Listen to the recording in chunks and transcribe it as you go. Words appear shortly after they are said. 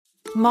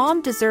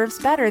Mom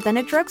deserves better than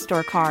a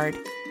drugstore card.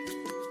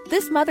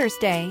 This Mother's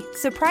Day,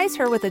 surprise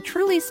her with a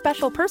truly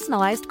special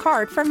personalized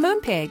card from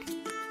Moonpig.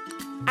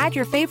 Add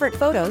your favorite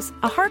photos,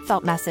 a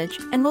heartfelt message,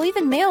 and we'll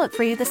even mail it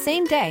for you the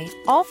same day,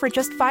 all for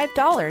just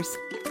 $5.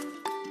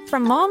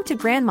 From mom to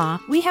grandma,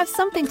 we have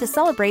something to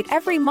celebrate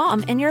every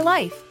mom in your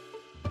life.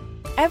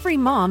 Every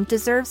mom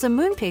deserves a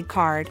Moonpig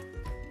card.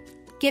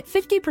 Get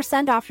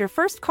 50% off your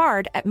first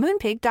card at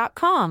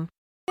moonpig.com.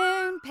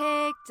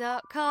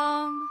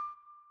 Moonpig.com.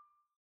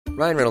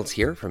 Ryan Reynolds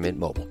here from Mint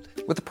Mobile.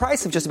 With the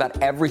price of just about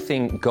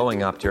everything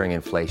going up during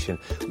inflation,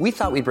 we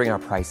thought we'd bring our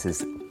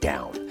prices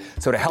down.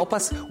 So to help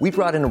us, we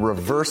brought in a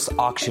reverse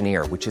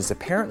auctioneer, which is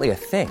apparently a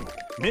thing.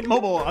 Mint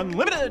Mobile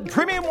Unlimited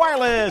Premium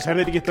Wireless. How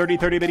to get 30,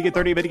 30, bit to get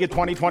 30, bit to get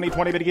 20, 20,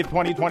 20, bit to get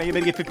 20, 20, bit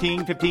to get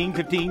 15, 15,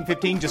 15,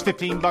 15, just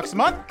 $15 a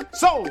month?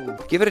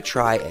 Sold! Give it a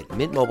try at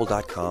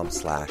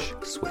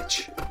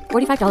mintmobile.com/switch.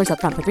 $45 up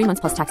front for 3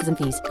 months plus taxes and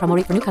fees. Promo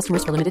rate for new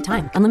customers for limited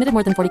time. Unlimited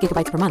more than 40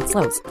 gigabytes per month.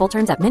 Slows full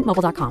terms at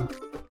mintmobile.com.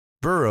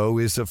 Burrow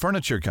is a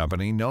furniture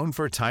company known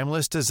for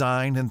timeless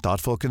design and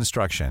thoughtful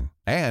construction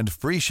and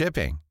free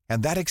shipping,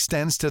 and that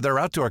extends to their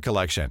outdoor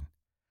collection.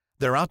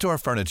 Their outdoor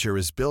furniture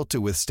is built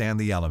to withstand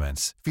the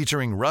elements,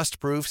 featuring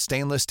rust-proof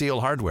stainless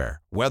steel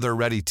hardware,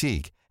 weather-ready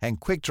teak, and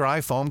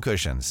quick-dry foam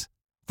cushions.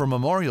 For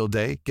Memorial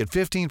Day, get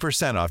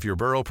 15% off your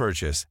Burrow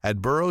purchase at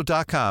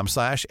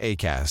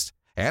burrow.com/acast,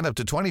 and up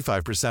to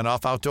 25%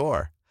 off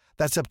outdoor.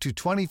 That's up to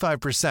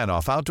 25%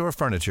 off outdoor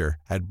furniture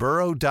at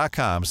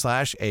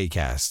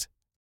burrow.com/acast.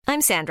 I'm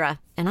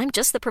Sandra, and I'm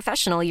just the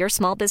professional your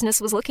small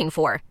business was looking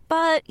for.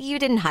 But you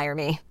didn't hire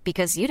me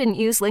because you didn't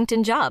use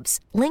LinkedIn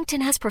Jobs.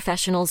 LinkedIn has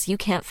professionals you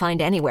can't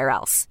find anywhere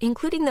else,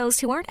 including those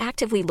who aren't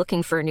actively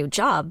looking for a new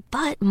job,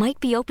 but might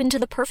be open to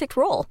the perfect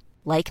role,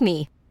 like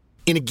me.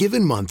 In a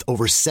given month,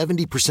 over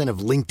 70% of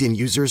LinkedIn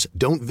users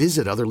don't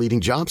visit other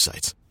leading job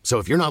sites. So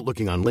if you're not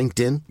looking on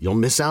LinkedIn, you'll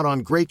miss out on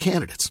great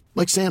candidates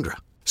like Sandra.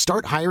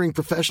 Start hiring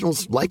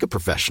professionals like a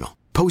professional.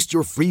 Post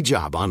your free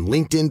job on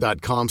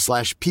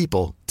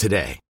linkedin.com/people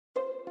today.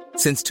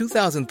 Since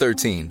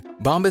 2013,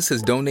 Bombas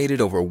has donated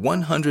over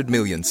 100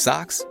 million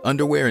socks,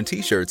 underwear, and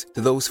T-shirts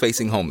to those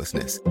facing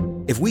homelessness.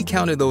 If we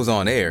counted those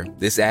on air,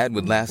 this ad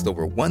would last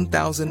over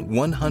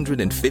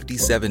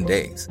 1,157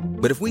 days.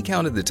 But if we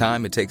counted the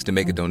time it takes to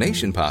make a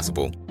donation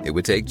possible, it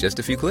would take just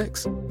a few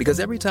clicks. Because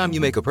every time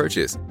you make a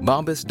purchase,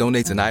 Bombas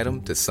donates an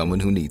item to someone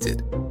who needs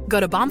it. Go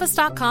to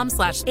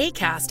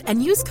bombas.com/ACAST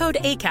and use code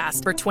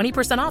ACAST for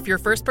 20% off your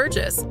first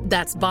purchase.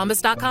 That's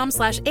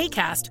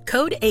bombas.com/ACAST,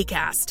 code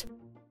ACAST.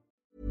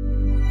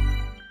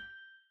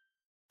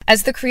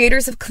 As the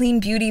creators of Clean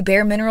Beauty,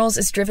 Bare Minerals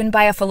is driven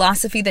by a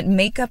philosophy that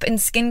makeup and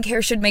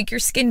skincare should make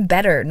your skin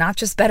better, not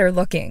just better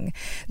looking.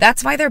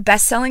 That's why their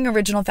best-selling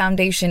original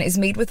foundation is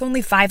made with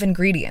only 5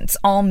 ingredients,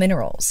 all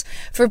minerals.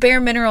 For Bare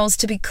Minerals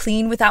to be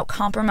clean without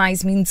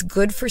compromise means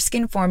good for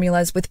skin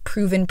formulas with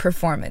proven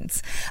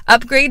performance.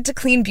 Upgrade to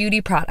Clean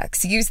Beauty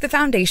products. Use the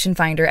foundation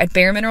finder at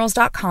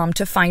bareminerals.com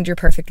to find your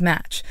perfect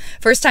match.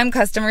 First-time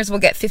customers will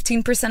get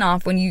 15%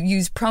 off when you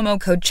use promo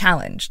code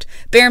CHALLENGED.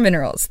 Bare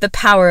Minerals, the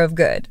power of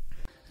good.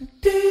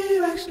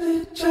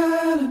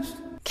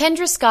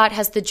 Kendra Scott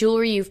has the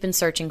jewelry you've been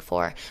searching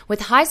for,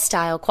 with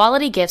high-style,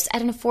 quality gifts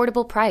at an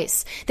affordable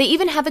price. They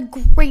even have a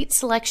great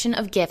selection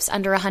of gifts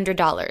under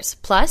 $100,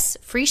 plus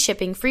free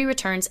shipping, free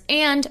returns,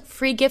 and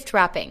free gift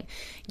wrapping.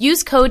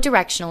 Use code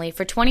DIRECTIONALLY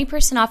for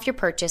 20% off your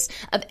purchase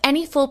of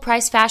any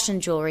full-price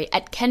fashion jewelry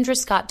at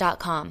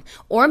kendrascott.com,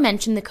 or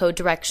mention the code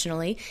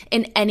DIRECTIONALLY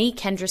in any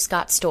Kendra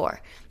Scott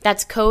store.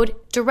 That's code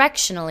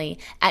DIRECTIONALLY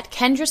at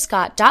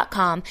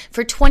kendrascott.com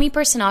for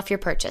 20% off your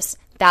purchase.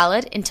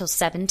 Valid until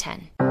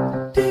 7/10.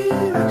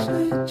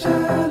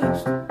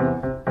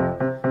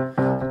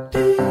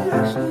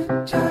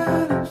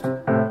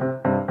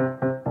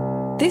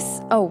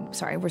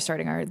 We're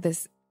starting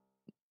this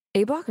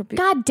A block or B?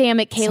 God damn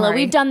it, Kayla. Sorry.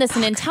 We've done this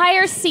an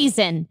entire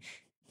season.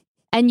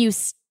 And you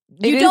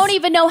don't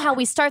even know how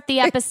we start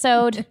the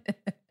episode.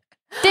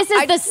 This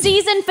is the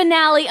season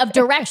finale of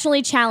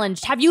Directionally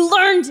Challenged. Have you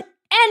learned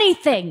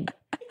anything?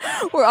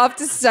 We're off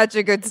to such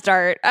a good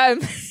start.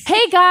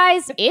 Hey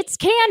guys, it's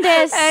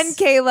Candace. And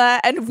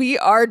Kayla, and we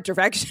are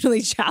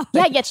Directionally Challenged.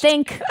 Yeah, you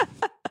think.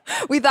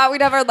 We thought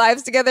we'd have our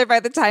lives together by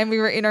the time we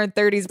were in our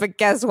 30s, but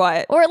guess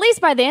what? Or at least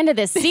by the end of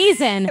this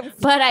season,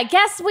 but I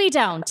guess we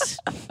don't.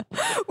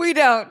 We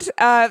don't.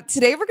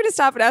 Today we're going to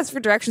stop and ask for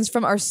directions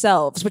from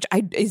ourselves,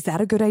 is that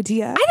a good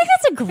idea? I think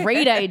that's a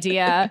great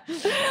idea.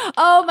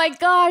 Oh my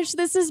gosh,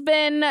 this has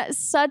been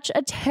such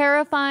a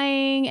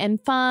terrifying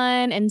and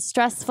fun and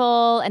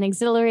stressful and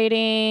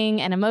exhilarating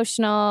and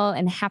emotional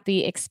and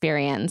happy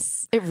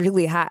experience. It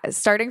really has.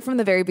 Starting from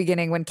the very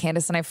beginning when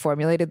Candace and I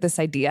formulated this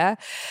idea,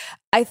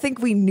 I think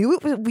we knew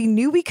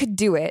we could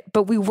do it,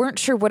 but we weren't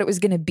sure what it was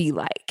going to be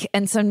like.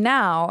 And so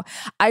now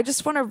I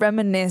just want to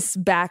reminisce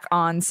back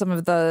on some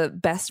of the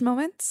best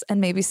moments and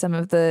maybe some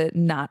of the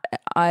not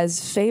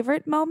as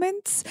favorite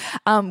moments.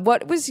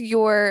 What was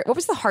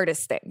the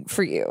hardest thing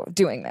for you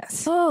doing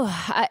this? Oh,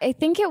 I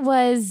think it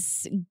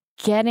was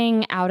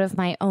getting out of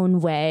my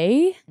own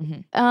way.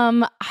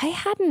 I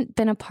hadn't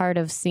been a part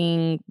of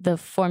seeing the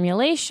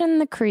formulation,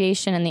 the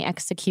creation, and the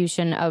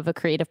execution of a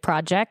creative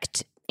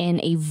project in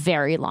a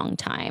very long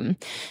time.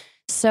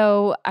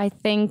 So I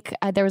think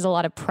there was a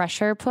lot of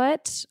pressure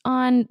put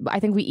on. I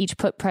think we each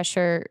put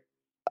pressure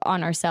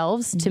on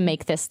ourselves to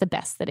make this the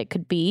best that it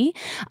could be.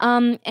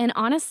 And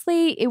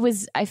honestly,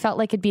 I felt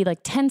like it'd be like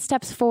 10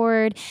 steps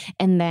forward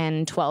and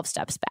then 12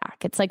 steps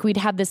back. It's like we'd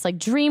have this like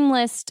dream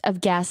list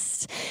of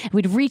guests.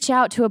 We'd reach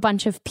out to a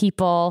bunch of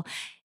people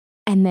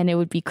and then it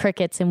would be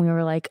crickets. And we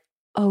were like,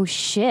 oh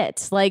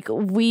shit, like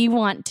we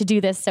want to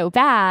do this so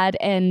bad.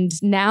 And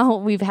now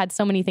we've had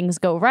so many things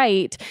go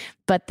right.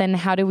 But then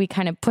how do we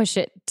kind of push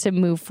it to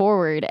move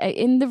forward?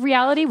 And the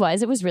reality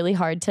was it was really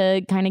hard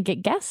to kind of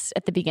get guests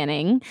at the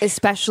beginning.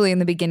 Especially in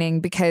the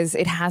beginning because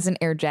it hasn't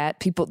aired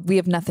yet. We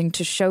have nothing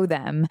to show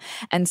them.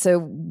 And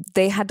so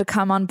they had to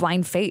come on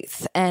blind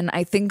faith. And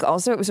I think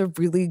also it was a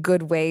really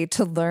good way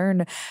to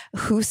learn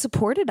who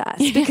supported us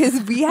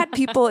because we had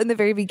people in the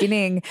very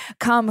beginning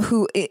come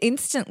who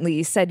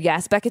instantly said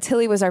yes. Becca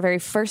Tilley was our very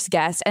first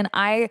guest. And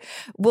I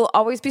will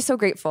always be so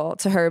grateful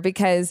to her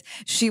because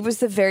she was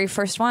the very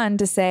first one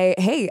to say,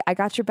 hey, I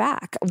got your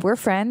back. We're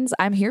friends.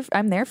 I'm here.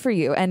 I'm there for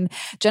you. And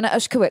Jenna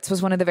Ushkowitz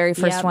was one of the very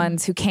first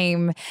ones who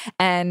came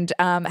and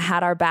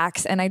had our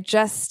backs. And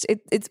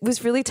it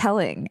was really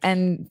telling.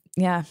 And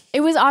yeah,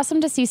 it was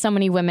awesome to see so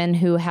many women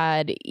who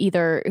had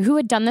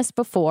done this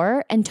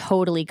before and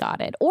totally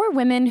got it, or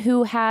women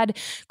who had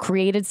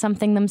created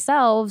something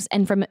themselves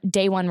and from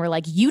day one were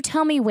like, you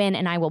tell me when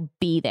and I will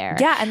be there.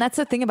 Yeah. And that's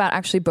the thing about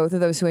actually both of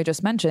those who I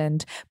just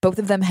mentioned. Both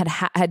of them had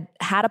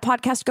a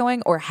podcast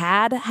going or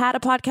had a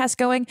podcast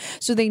going.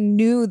 So they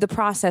knew the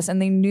process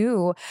and they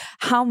knew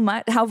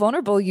how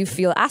vulnerable you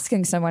feel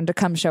asking someone to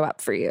come show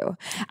up for you.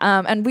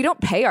 And we don't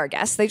pay our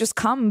guests. They just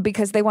come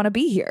because they want to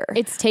be here.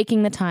 It's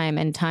taking the time,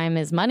 and time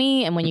is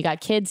money. And when you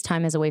got kids,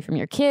 time is away from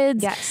your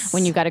kids. Yes.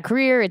 When you've got a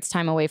career, it's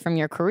time away from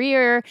your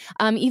career.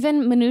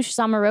 Even Manoush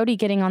Zomorodi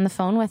getting on the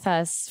phone with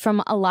us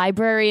from a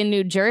library in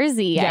New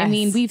Jersey. Yes. I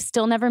mean, we've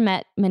still never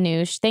met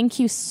Manoush. Thank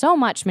you so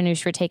much,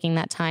 Manoush, for taking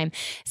that time.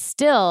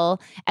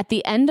 Still, at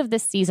the end of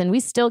this season, we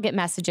still get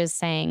messages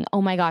saying,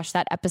 oh my gosh,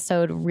 that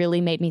episode really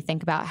made me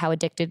think about how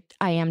addicted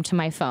I am to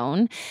my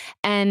phone.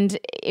 And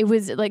it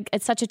was like,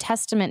 it's such a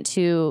testament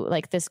to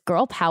like this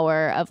girl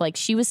power of like,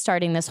 she was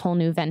starting this whole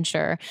new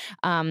venture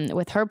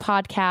with her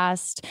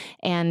podcast,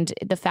 and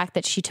the fact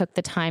that she took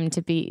the time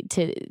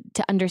to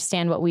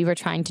understand what we were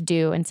trying to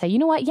do and say, you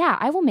know what? Yeah,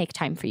 I will make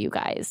time for you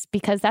guys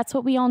because that's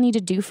what we all need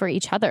to do for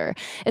each other,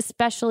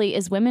 especially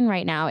as women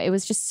right now. It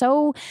was just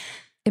so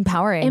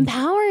empowering.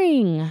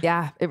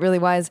 Yeah, it really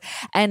was.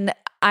 And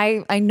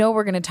I know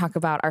we're going to talk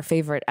about our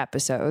favorite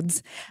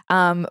episodes.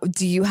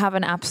 Do you have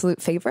an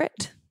absolute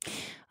favorite?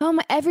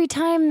 Every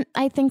time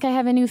I think I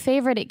have a new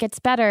favorite, it gets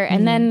better.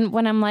 And then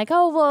when I'm like,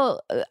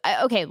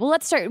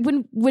 let's start.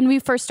 When we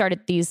first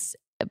started these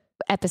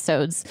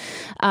episodes,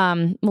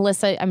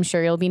 Melissa, I'm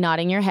sure you'll be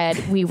nodding your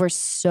head. We were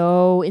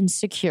so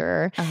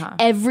insecure.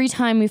 Every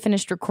time we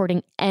finished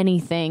recording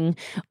anything,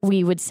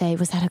 we would say,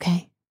 was that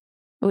okay?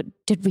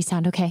 Did we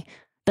sound okay?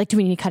 Like, do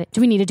we need to cut it?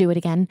 Do we need to do it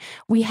again?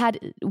 We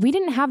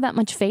didn't have that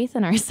much faith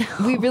in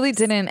ourselves. We really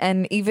didn't.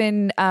 And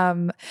even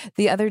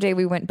the other day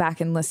we went back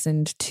and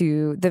listened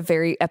to the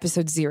very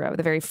episode 0,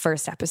 the very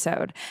first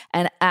episode.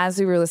 And as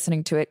we were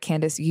listening to it,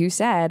 Candace, you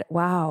said,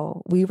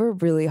 wow, we were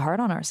really hard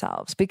on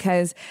ourselves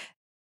because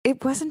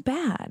it wasn't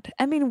bad.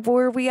 I mean,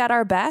 were we at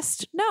our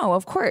best? No,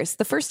 of course.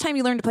 The first time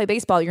you learn to play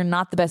baseball, you're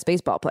not the best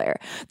baseball player.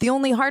 The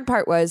only hard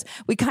part was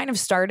we kind of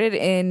started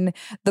in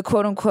the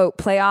quote unquote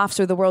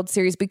playoffs or the World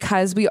Series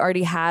because we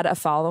already had a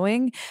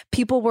following.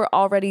 People were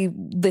already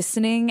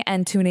listening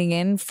and tuning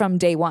in from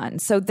day one.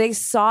 So they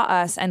saw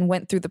us and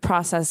went through the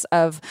process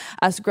of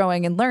us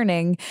growing and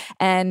learning.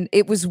 And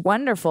it was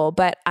wonderful.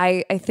 But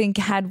I think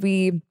had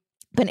we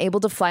been able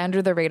to fly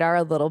under the radar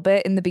a little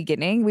bit in the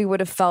beginning, we would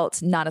have felt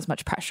not as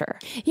much pressure.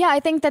 Yeah, I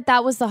think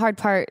that was the hard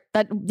part.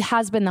 That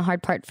has been the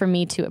hard part for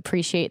me to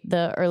appreciate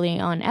the early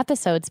on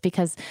episodes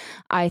because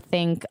I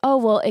think,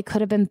 it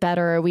could have been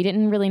better. We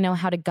didn't really know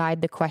how to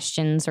guide the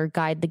questions or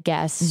guide the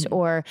guests,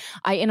 or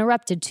I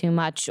interrupted too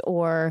much,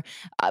 or,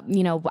 I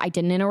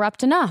didn't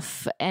interrupt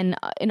enough. And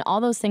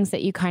all those things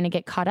that you kind of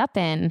get caught up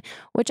in,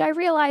 which I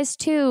realized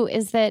too,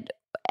 is that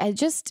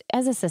just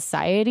as a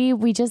society,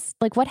 we just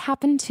like, what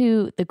happened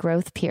to the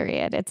growth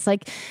period? It's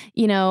like,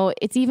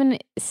 it's even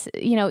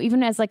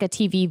as like a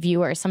TV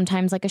viewer,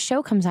 sometimes like a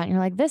show comes out and you're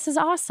like, this is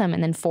awesome.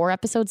 And then 4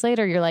 episodes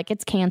later, you're like,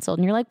 it's canceled.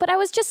 And you're like, but I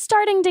was just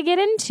starting to get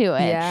into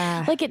it.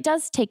 Yeah. Like it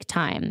does take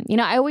time.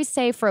 I always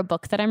say for a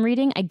book that I'm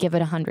reading, I give it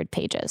 100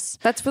 pages.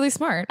 That's really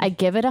smart. I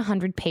give it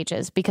 100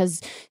 pages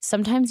because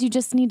sometimes you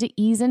just need to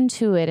ease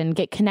into it and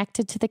get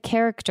connected to the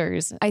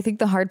characters. I think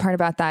the hard part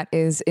about that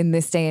is in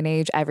this day and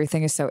age,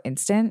 everything is so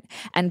instant. instant,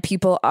 and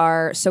people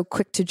are so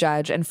quick to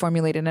judge and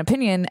formulate an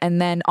opinion,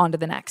 and then on to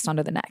the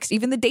next.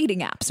 Even the dating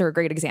apps are a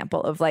great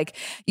example of like,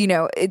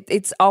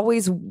 it's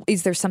always,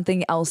 is there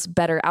something else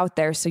better out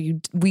there? So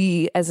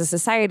we as a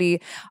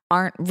society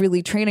aren't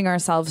really training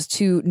ourselves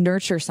to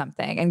nurture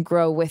something and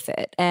grow with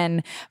it.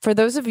 And for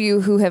those of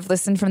you who have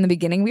listened from the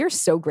beginning, we are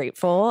so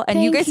grateful.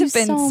 And you guys have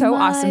been so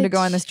awesome to go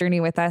on this journey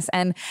with us.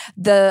 And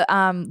the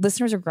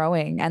listeners are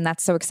growing, and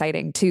that's so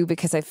exciting too,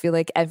 because I feel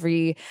like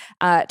every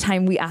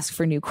time we ask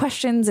for new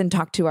questions and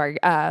talk to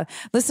our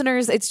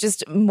listeners, it's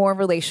just more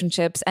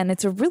relationships, and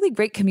it's a really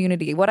great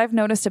community. What I've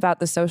noticed about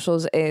the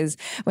socials is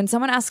when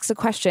someone asks a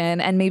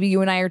question and maybe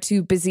you and I are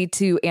too busy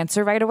to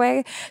answer right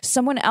away,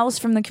 someone else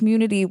from the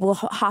community will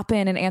hop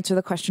in and answer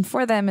the question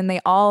for them, and they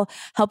all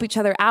help each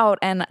other out.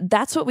 And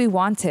that's what we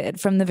wanted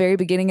from the very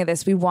beginning of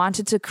this. We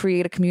wanted to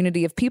create a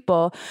community of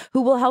people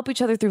who will help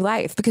each other through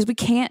life, because we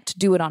can't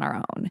do it on our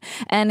own.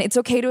 And it's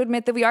okay to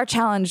admit that we are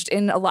challenged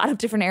in a lot of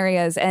different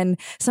areas, and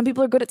some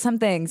people are good at some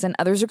things and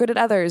others are good at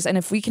others. And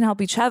if we can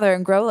help each other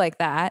and grow like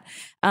that,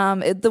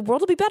 the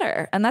world will be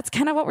better. And that's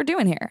kind of what we're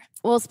doing here.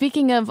 Well,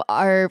 speaking of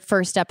our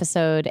first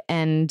episode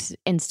and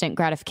instant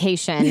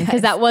gratification,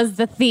 because that was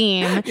the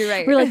theme. You're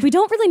right. We're like, we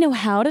don't really know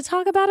how to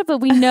talk about it, but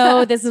we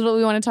know this is what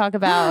we want to talk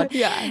about.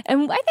 Yeah.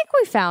 And I think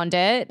we found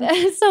it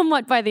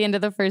somewhat by the end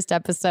of the first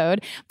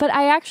episode. But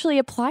I actually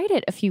applied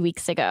it a few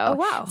weeks ago. Oh,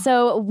 wow.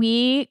 So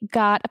we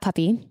got a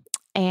puppy.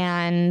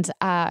 And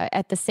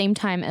at the same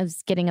time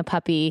as getting a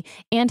puppy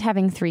and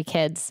having 3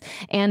 kids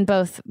and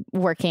both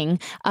working,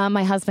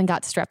 my husband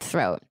got strep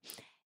throat.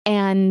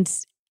 And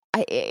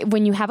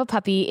when you have a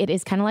puppy, it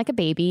is kind of like a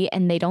baby,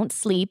 and they don't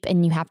sleep,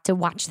 and you have to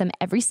watch them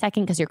every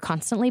second because you're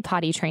constantly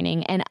potty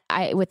training. And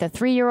with a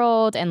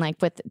 3-year-old and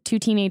like with 2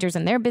 teenagers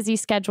and their busy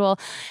schedule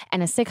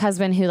and a sick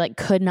husband who like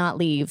could not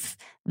leave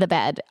the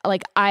bed,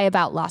 like I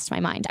about lost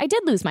my mind. I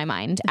did lose my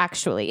mind,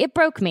 actually. It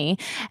broke me.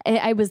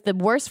 I was the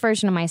worst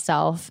version of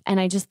myself. And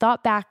I just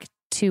thought back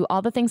to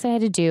all the things I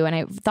had to do. And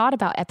I thought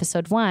about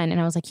episode 1, and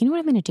I was like, you know what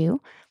I'm going to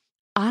do?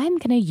 I'm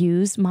going to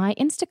use my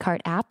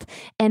Instacart app,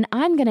 and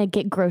I'm going to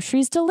get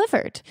groceries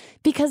delivered,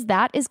 because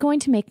that is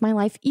going to make my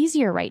life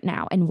easier right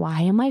now. And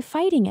why am I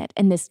fighting it?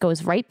 And this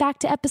goes right back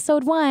to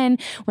episode 1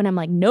 when I'm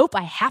like, nope,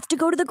 I have to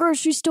go to the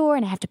grocery store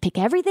and I have to pick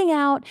everything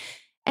out.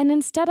 And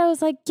instead I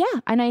was like, yeah.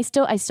 And I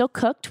still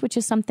cooked, which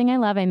is something I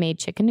love. I made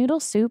chicken noodle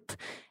soup,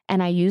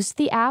 and I used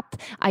the app.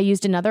 I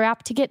used another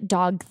app to get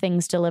dog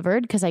things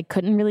delivered because I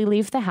couldn't really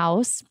leave the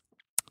house.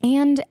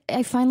 And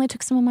I finally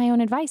took some of my own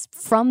advice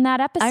from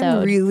that episode.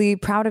 I'm really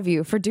proud of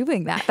you for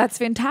doing that. That's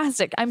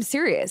fantastic. I'm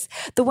serious.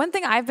 The one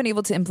thing I've been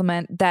able to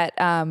implement that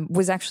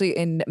was actually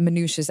in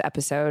Manoush's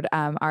episode,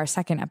 our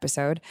second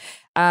episode,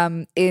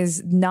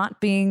 is not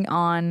being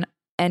on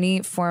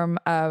any form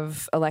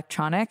of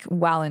electronic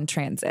while in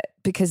transit,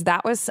 because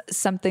that was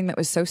something that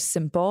was so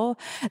simple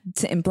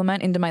to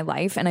implement into my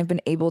life, and I've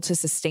been able to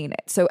sustain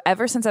it. So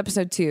ever since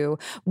episode 2,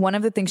 one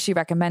of the things she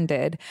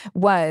recommended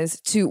was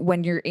to,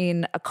 when you're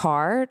in a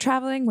car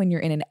traveling, when you're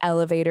in an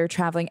elevator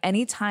traveling,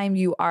 anytime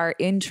you are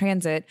in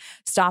transit,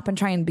 stop and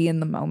try and be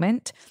in the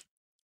moment.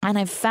 And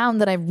I've found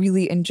that I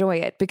really enjoy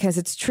it, because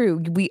it's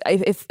true.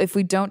 If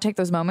we don't take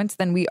those moments,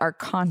 then we are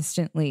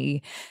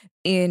constantly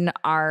in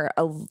our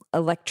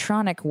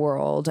electronic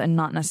world and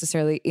not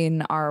necessarily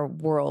in our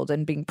world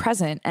and being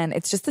present. And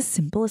it's just the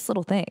simplest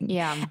little thing.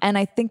 Yeah. And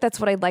I think that's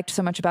what I liked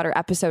so much about our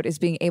episode, is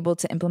being able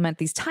to implement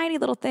these tiny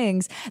little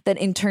things that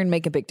in turn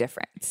make a big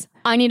difference.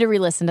 I need to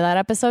re-listen to that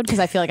episode, because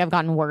I feel like I've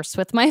gotten worse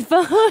with my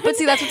phone. But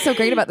see, that's what's so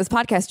great about this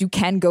podcast. You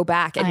can go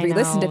back and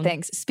re-listen to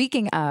things.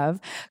 Speaking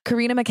of,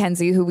 Karina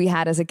McKenzie, who we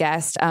had as a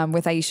guest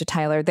with Aisha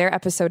Tyler, their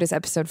episode is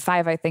episode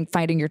 5, I think,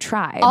 Finding Your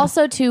Tribe.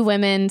 Also 2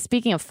 women,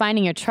 speaking of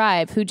finding your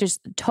tribe, who just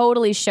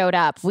totally showed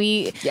up.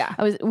 We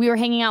were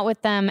hanging out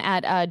with them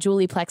at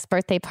Julie Pleck's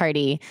birthday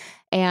party,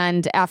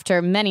 and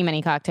after many,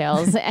 many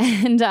cocktails,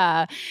 and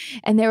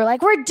they were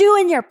like, "We're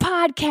doing your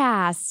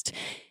podcast."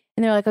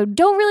 And they're like, "Oh,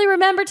 don't really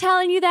remember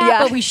telling you that,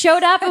 but we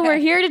showed up and we're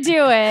here to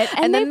do it."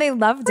 And then they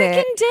loved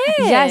it. Did.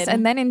 Yes.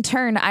 And then in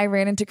turn, I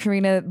ran into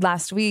Karina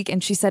last week,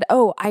 and she said,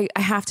 "Oh, I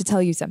have to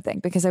tell you something,"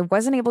 because I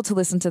wasn't able to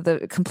listen to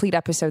the complete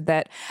episode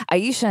that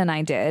Aisha and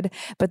I did.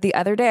 But the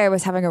other day I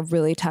was having a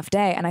really tough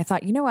day, and I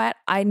thought, you know what?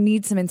 I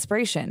need some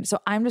inspiration. So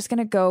I'm just going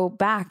to go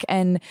back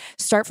and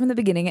start from the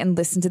beginning and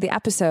listen to the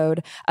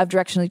episode of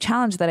Directionally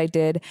Challenged that I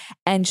did.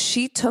 And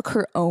she took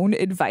her own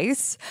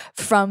advice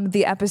from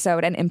the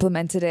episode and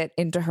implemented it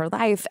into her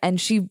life. And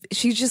she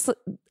just,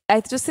 I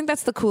just think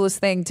that's the coolest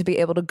thing, to be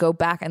able to go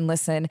back and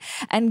listen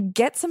and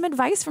get some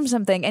advice from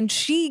something. And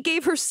she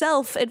gave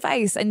herself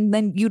advice and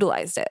then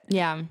utilized it.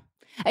 Yeah.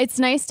 It's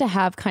nice to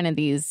have kind of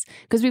these,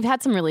 because we've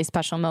had some really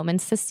special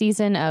moments this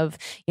season of,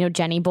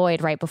 Jenny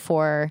Boyd right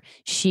before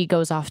she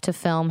goes off to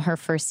film her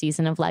first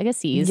season of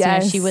Legacies.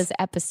 Yes. She was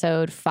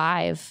episode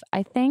 5,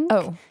 I think.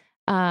 Oh.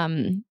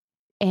 And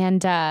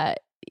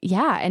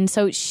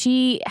so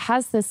she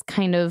has this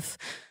kind of,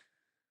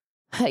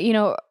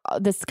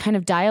 this kind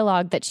of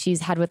dialogue that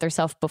she's had with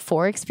herself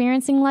before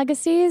experiencing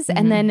Legacies. Mm-hmm.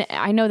 And then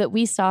I know that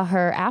we saw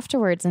her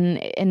afterwards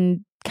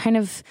and kind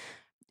of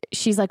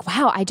she's like,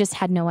 wow, I just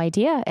had no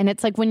idea. And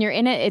it's like, when you're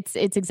in it,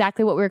 it's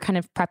exactly what we were kind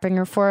of prepping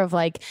her for, of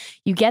like,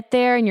 you get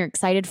there and you're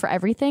excited for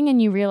everything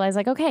and you realize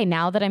like, okay,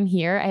 now that I'm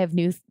here, I have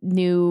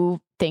new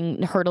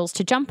hurdles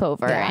to jump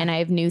over, and I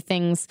have new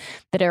things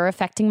that are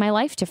affecting my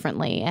life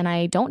differently, and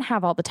I don't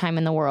have all the time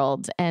in the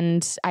world,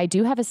 and I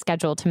do have a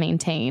schedule to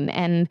maintain,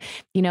 and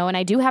and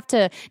I do have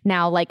to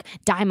now like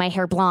dye my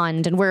hair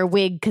blonde and wear a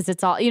wig because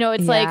it's all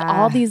it's like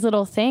all these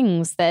little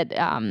things that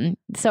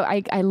so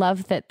I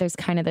love that there's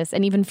kind of this,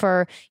 and even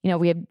for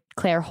we have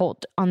Claire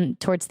Holt on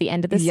towards the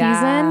end of the season.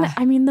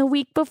 I mean, the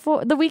week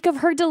of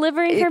her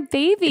delivering her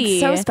baby.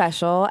 It's so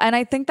special. And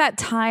I think that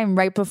time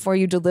right before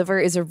you deliver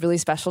is a really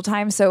special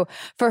time. So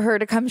for her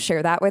to come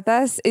share that with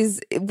us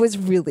was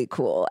really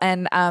cool.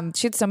 And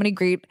she had so many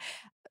great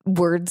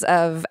words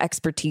of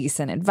expertise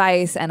and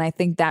advice. And I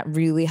think that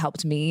really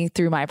helped me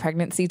through my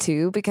pregnancy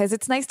too, because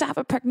it's nice to have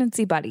a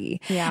pregnancy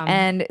buddy. Yeah.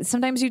 And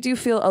sometimes you do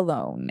feel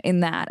alone in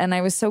that. And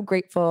I was so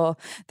grateful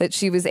that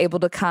she was able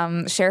to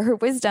come share her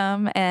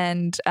wisdom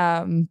and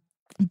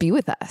be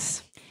with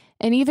us.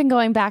 And even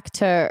going back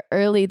to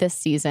early this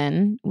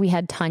season, we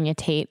had Tanya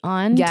Tate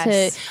on.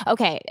 Yes.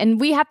 And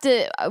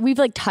we've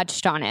like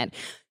touched on it.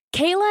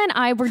 Kayla and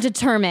I were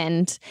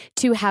determined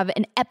to have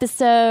an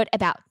episode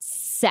about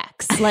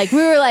sex. Like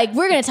we were like,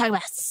 we're going to talk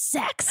about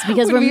sex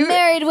because we're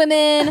married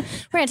women.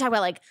 We're going to talk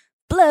about like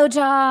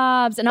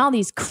blowjobs and all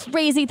these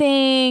crazy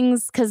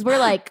things because we're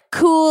like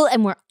cool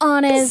and we're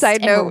honest.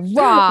 Side note,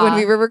 we're raw. when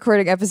we were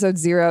recording episode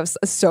 0,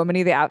 so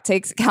many of the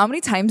outtakes, how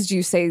many times do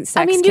you say sex?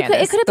 I mean, it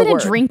could have been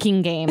word? A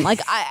drinking game. Like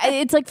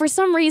it's like for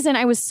some reason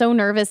I was so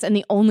nervous and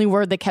the only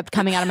word that kept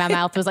coming out of my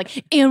mouth was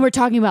like, and we're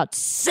talking about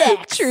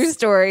sex. True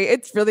story.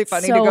 It's really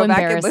funny to go back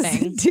and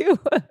listen to.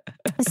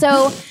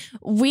 So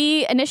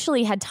we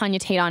initially had Tanya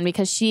Tate on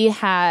because she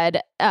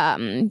had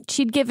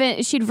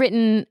she'd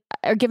written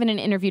or given an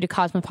interview to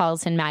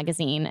Cosmopolitan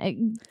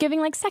magazine, giving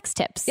like sex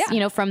tips,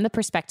 from the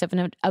perspective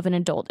of an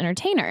adult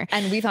entertainer.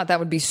 And we thought that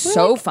would be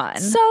so fun.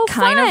 So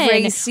kind of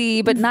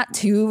racy, but not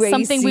too racy.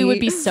 Something we would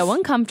be so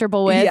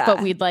uncomfortable with,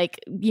 but we'd like,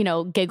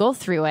 giggle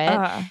through it.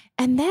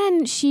 And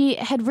then she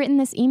had written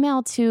this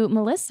email to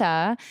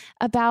Melissa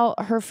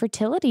about her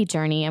fertility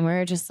journey. And we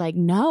were just like,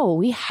 no,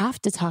 we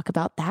have to talk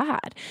about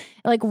that.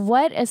 Like,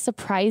 what a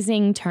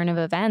surprising turn of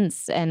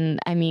events. And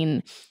I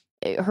mean,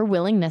 her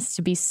willingness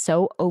to be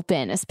so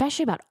open,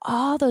 especially about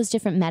all those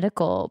different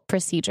medical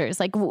procedures.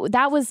 Like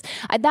that was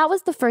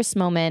the first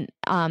moment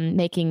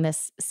making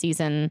this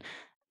season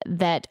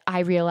that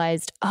I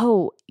realized,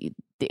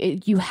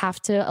 you have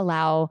to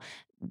allow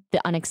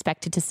the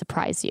unexpected to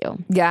surprise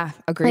you. Yeah,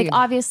 agreed. Like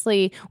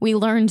obviously we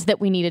learned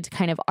that we needed to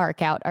kind of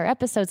arc out our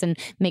episodes and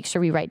make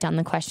sure we write down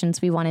the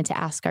questions we wanted to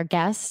ask our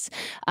guests.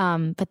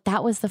 But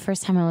that was the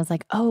first time I was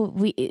like,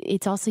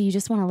 it's also, you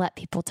just want to let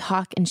people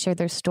talk and share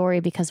their story,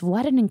 because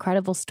what an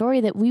incredible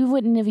story that we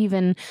wouldn't have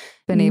even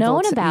been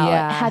known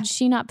about had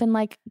she not been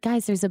like,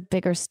 guys, there's a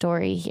bigger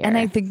story here. And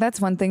I think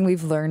that's one thing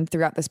we've learned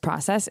throughout this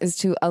process is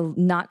to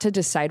not to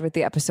decide what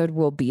the episode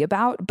will be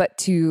about, but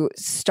to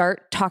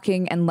start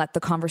talking and let the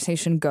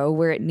conversation go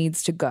where it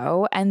needs to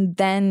go, and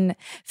then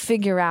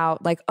figure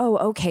out like,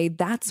 okay,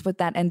 that's what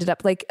that ended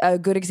up. Like a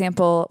good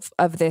example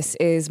of this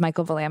is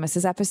Michael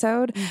Valamis's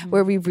episode,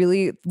 where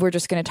we're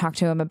just going to talk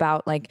to him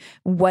about like,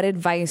 what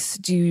advice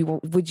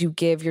would you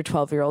give your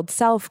 12-year-old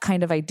self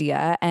kind of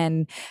idea.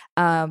 And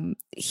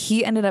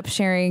he ended up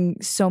sharing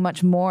so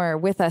much more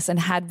with us. And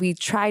had we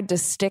tried to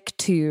stick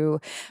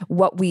to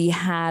what we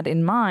had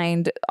in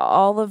mind,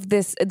 all of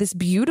this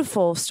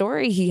beautiful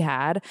story he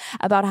had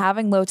about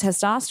having low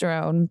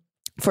testosterone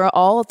for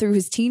all through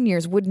his teen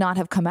years would not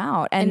have come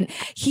out. And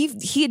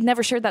he had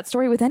never shared that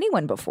story with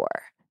anyone before.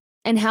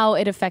 And how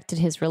it affected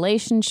his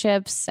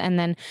relationships.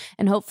 And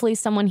hopefully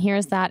someone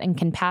hears that and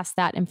can pass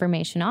that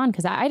information on.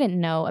 Because I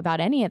didn't know about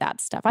any of that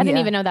stuff. I didn't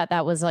even know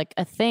that was like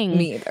a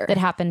thing that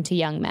happened to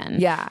young men.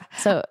 Yeah.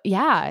 So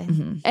yeah.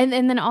 Mm-hmm.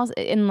 And then also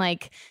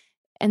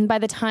and by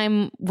the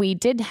time we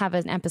did have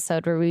an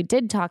episode where we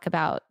did talk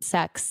about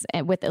sex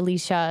with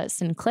Alicia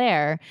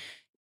Sinclair,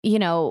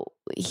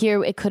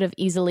 here it could have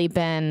easily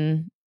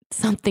been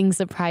something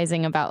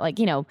surprising about like,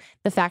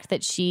 the fact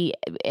that she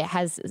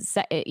has,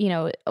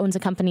 owns a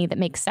company that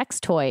makes sex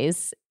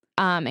toys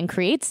and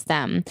creates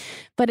them.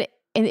 But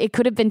it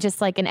could have been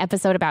just like an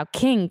episode about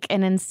kink.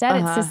 And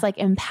instead it's just like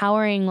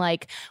empowering,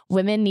 like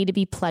women need to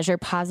be pleasure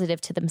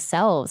positive to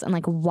themselves. And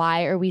like,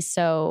 why are we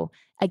so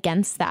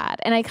against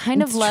that? And I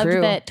kind of loved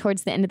that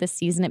towards the end of the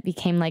season, it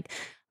became like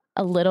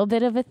a little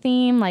bit of a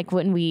theme, like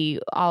when we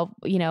all,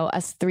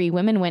 us 3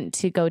 women went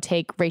to go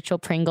take Rachel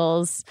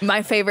Pringle's.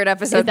 My favorite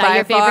episode. Is that by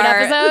your favorite far,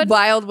 episode?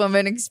 Wild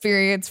Woman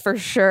experience for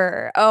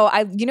sure.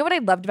 You know what I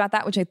loved about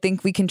that, which I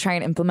think we can try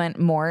and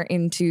implement more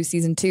into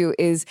season 2,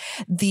 is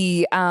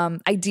the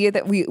idea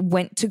that we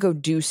went to go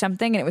do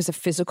something and it was a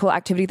physical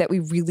activity that we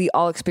really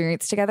all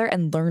experienced together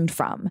and learned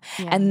from.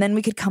 Yeah. And then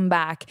we could come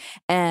back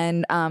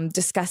and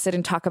discuss it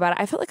and talk about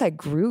it. I felt like I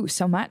grew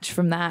so much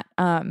from that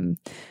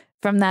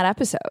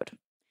episode.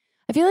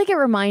 I feel like it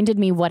reminded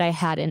me what I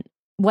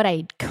what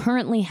I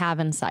currently have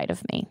inside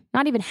of me.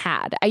 Not even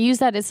had. I use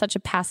that as such a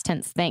past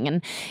tense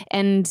thing.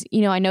 And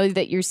you know, I know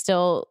that you're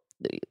still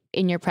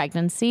in your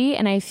pregnancy,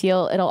 and I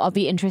feel I'll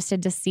be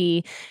interested to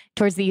see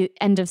towards the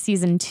end of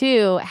season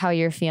 2 how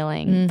you're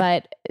feeling.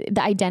 But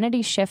the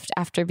identity shift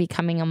after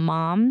becoming a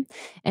mom,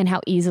 and how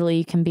easily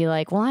you can be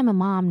like, well, I'm a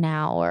mom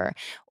now,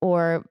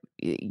 or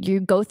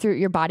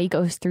your body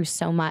goes through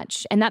so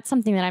much. And that's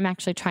something that I'm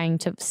actually trying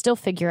to still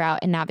figure out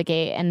and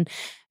navigate. And,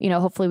 you know,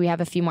 hopefully we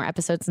have a few more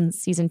episodes in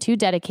season 2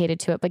 dedicated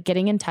to it, but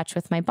getting in touch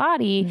with my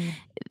body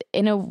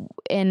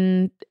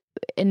in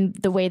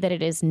the way that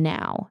it is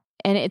now.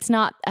 And it's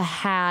not a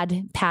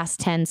had past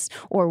tense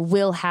or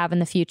will have in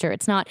the future.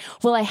 It's not,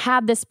 well, I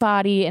had this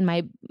body and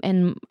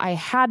I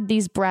had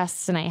these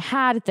breasts and I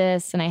had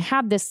this and I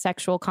had this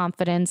sexual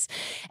confidence,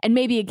 and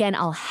maybe again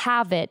I'll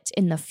have it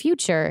in the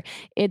future.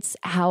 It's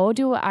how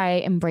do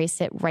I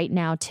embrace it right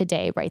now,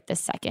 today, right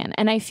this second.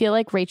 And I feel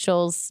like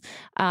Rachel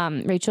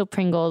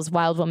Pringle's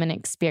Wild Woman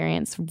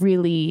experience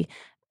really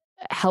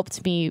helped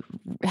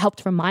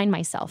remind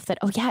myself that,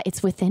 oh yeah,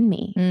 it's within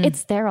me.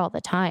 It's there all the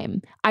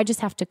time. I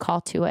just have to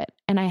call to it,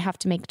 and I have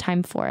to make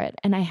time for it,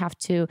 and I have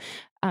to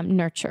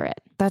nurture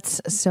it. That's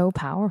so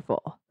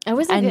powerful. I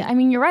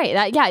mean, you're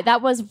right.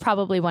 That was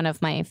probably one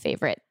of my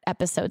favorite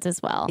episodes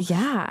as well.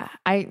 Yeah.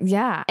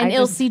 And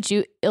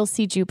Ilse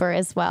Juber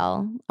as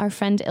well. Our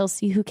friend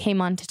Ilse, who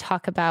came on to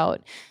talk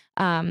about,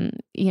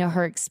 you know,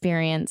 her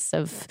experience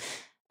of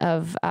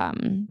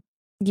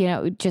you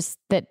know,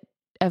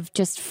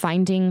 just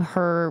finding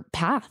her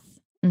path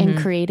and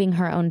creating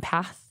her own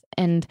path.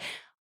 And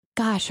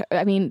gosh,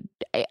 I mean,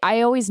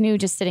 I always knew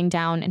just sitting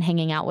down and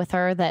hanging out with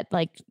her that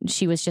like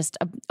she was just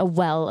a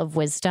well of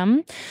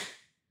wisdom.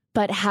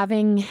 But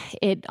having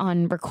it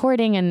on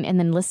recording and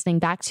then listening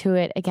back to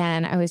it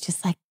again, I was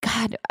just like,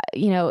 God,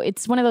 you know,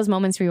 it's one of those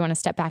moments where you want to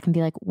step back and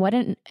be like, what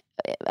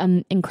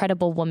an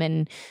incredible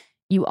woman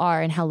you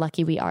are, and how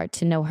lucky we are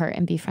to know her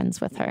and be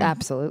friends with her.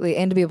 Absolutely.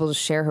 And to be able to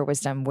share her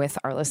wisdom with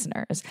our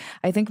listeners.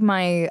 I think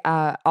my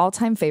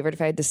all-time favorite,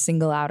 if I had to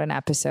single out an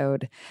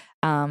episode,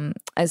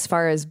 as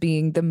far as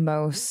being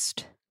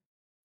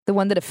the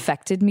one that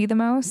affected me the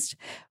most,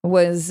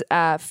 was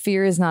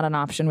Fear Is Not an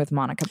Option with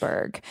Monica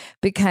Berg,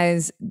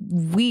 because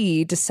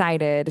we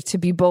decided to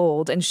be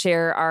bold and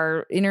share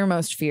our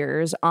innermost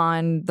fears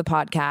on the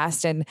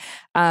podcast. And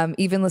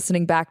even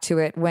listening back to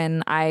it,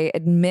 when I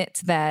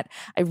admit that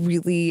I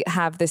really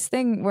have this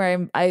thing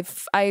where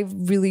I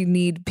really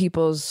need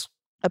people's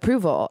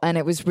approval, and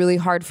it was really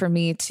hard for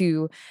me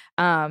to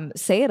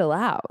say it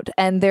aloud.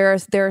 And there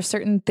are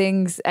certain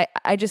things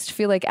I just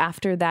feel like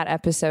after that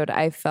episode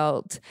I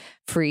felt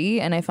free,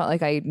 and I felt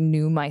like I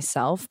knew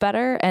myself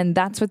better. And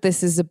that's what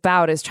this is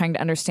about, is trying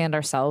to understand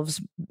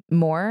ourselves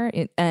more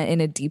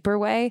in a deeper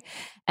way.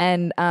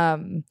 And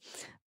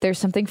there's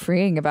something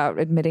freeing about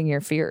admitting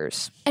your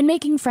fears and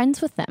making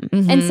friends with them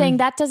and saying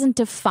that doesn't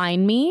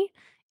define me.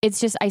 It's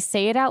just I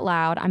say it out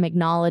loud, I'm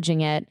acknowledging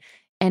it.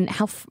 And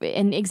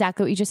and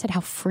exactly what you just said, how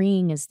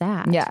freeing is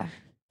that? Yeah.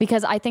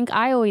 Because I think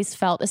I always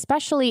felt,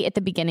 especially at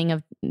the beginning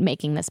of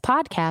making this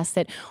podcast,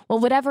 that, well,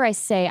 whatever I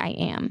say, I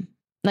am.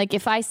 Like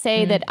if I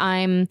say that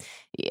I'm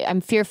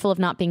fearful of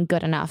not being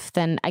good enough,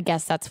 then I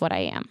guess that's what I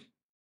am.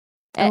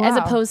 As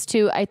opposed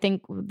to, I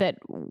think that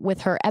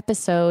with her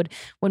episode,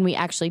 when we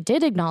actually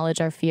did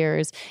acknowledge our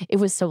fears, it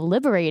was so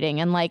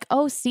liberating and like,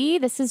 oh, see,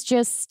 this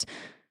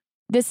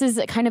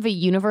is kind of a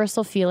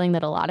universal feeling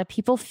that a lot of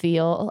people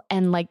feel.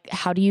 And like,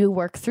 how do you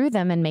work through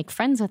them and make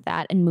friends with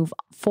that and move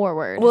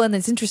forward? Well, and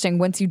it's interesting.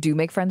 Once you do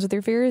make friends with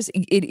your fears,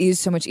 it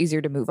is so much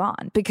easier to move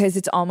on, because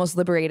it's almost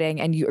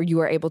liberating, and you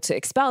are able to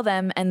expel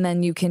them, and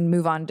then you can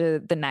move on to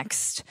the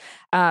next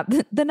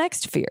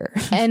fear.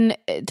 And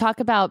talk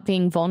about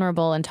being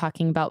vulnerable and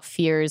talking about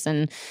fears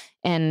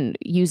and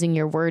using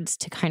your words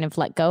to kind of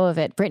let go of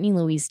it. Brittany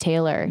Louise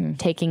Taylor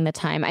taking the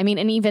time. I mean,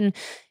 and even,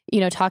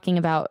 you know, talking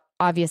about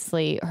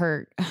obviously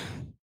her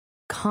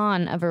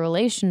con of a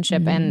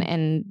relationship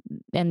and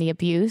the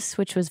abuse,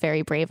 which was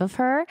very brave of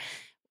her,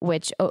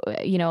 which,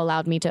 you know,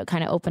 allowed me to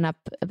kind of open up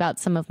about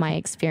some of my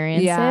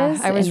experiences. Yeah,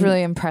 I was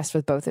really impressed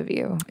with both of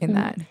you in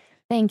that.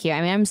 Thank you.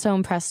 I mean, I'm so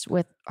impressed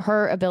with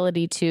her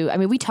ability to, I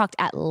mean, we talked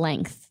at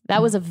length.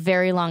 That was a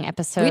very long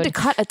episode. We had to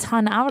cut a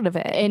ton out of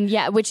it. And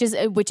yeah, which is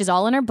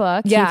all in her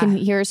book. Yeah. You can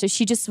hear. So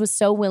she just was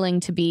so willing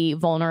to be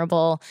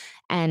vulnerable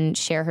and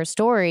share her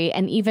story.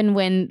 And even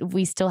when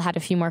we still had a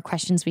few more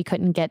questions we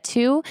couldn't get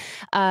to,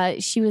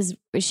 she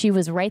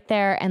was right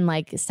there and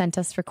like sent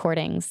us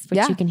recordings,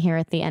 which you can hear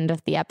at the end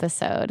of the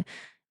episode.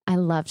 I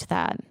loved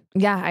that.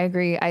 Yeah, I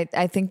agree.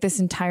 I think this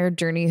entire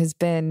journey has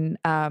been,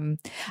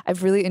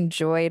 I've really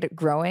enjoyed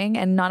growing,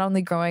 and not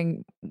only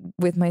growing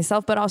with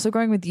myself, but also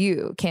growing with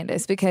you,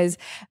 Candace, because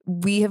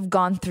we have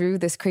gone through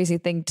this crazy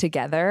thing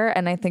together.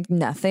 And I think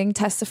nothing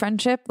tests a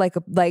friendship like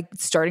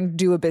starting to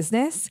do a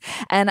business.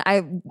 And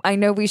I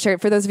know we shared,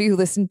 for those of you who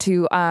listened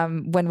to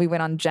when we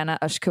went on Jenna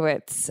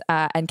Ushkowitz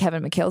and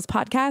Kevin McHale's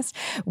podcast,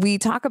 we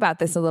talk about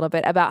this a little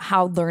bit, about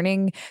how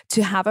learning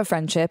to have a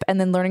friendship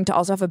and then learning to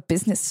also have a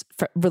business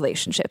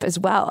relationship as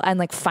well. and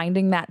like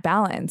finding that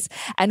balance.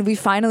 And we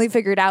finally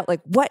figured out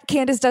like what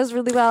Candace does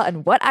really well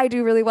and what I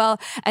do really well.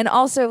 And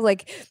also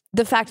like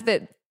the fact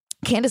that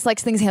Candace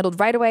likes things handled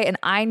right away and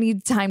I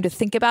need time to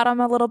think about them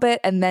a little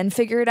bit and then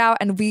figure it out.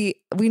 And we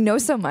know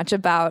so much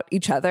about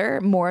each other,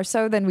 more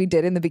so than we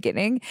did in the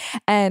beginning.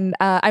 And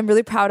I'm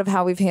really proud of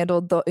how we've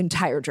handled the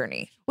entire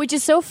journey. Which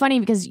is so funny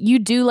because you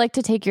do like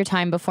to take your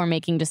time before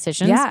making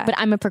decisions, but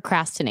I'm a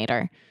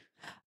procrastinator.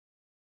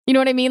 You know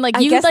what I mean? Like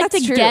you like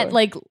to get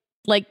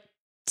like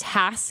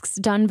tasks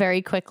done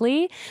very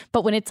quickly,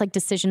 but when it's like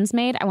decisions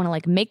made, I want to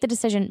like make the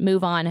decision,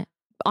 move on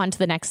to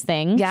the next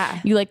thing. Yeah.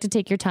 You like to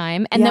take your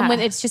time. And then when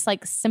it's just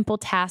like simple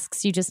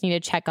tasks you just need to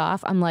check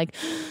off, I'm like,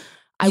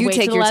 you wait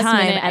take your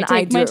time minute, and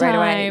I do it right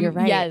away. You're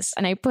right. Yes.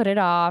 And I put it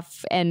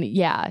off. And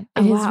it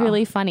is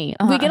really funny.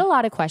 We get a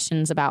lot of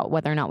questions about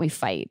whether or not we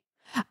fight.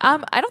 I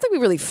don't think we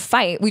really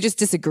fight. We just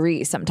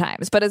disagree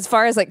sometimes. But as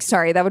far as like,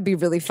 sorry, that would be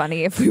really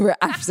funny if we were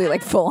actually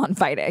like full on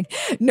fighting.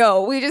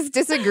 No, we just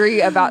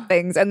disagree about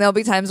things. And there'll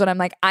be times when I'm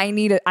like, I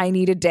need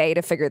a day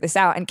to figure this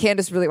out. And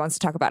Candace really wants to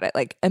talk about it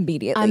like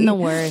immediately. I'm the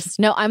worst.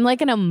 No, I'm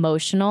like an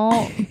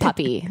emotional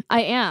puppy.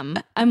 I am.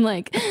 I'm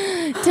like,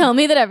 tell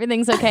me that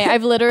everything's okay.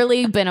 I've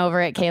literally been over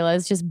at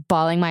Kayla's just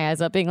bawling my eyes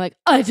up being like,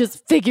 I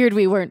just figured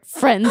we weren't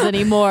friends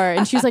anymore.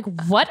 And she was like,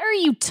 what are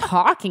you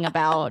talking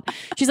about?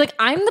 She's like,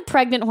 I'm the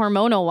pregnant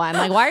hormonal one.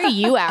 Like, why are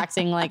you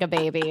acting like a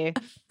baby?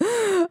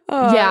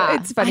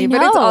 It's funny,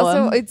 but it's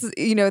also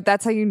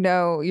that's how you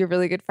know you're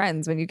really good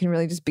friends, when you can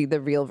really just be the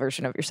real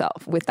version of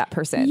yourself with that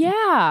person.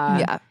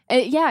 It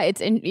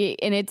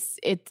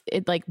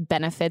like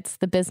benefits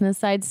the business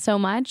side so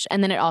much,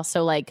 and then it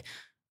also like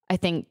I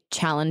think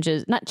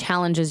not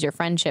challenges your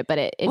friendship, but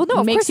it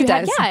makes you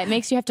it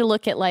makes you have to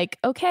look at like,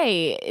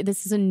 okay,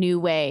 this is a new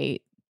way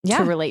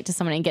to relate to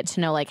someone and get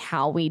to know like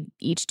how we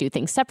each do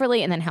things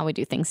separately and then how we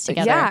do things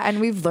together. Yeah,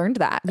 and we've learned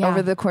that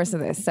over the course of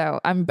this.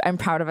 So I'm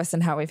proud of us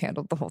and how we've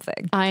handled the whole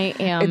thing. I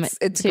am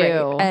it's too.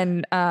 Great.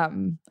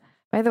 And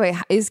by the way,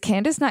 is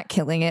Candace not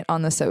killing it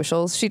on the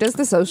socials? She does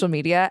the social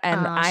media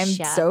and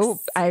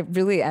I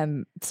really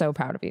am so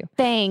proud of you.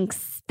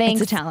 Thanks,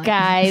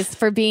 guys,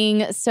 for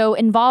being so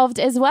involved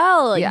as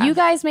well. Yeah. You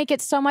guys make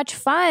it so much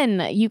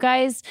fun. You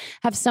guys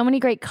have so many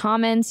great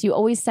comments. You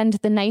always send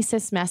the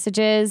nicest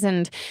messages.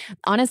 And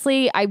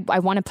honestly, I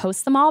want to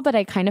post them all, but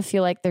I kind of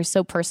feel like they're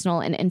so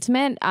personal and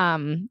intimate.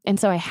 And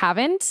so I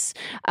haven't.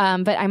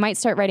 But I might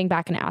start writing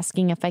back and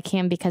asking if I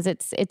can, because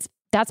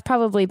that's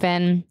probably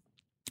been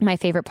my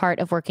favorite part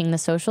of working the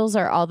socials,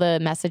 are all the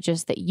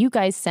messages that you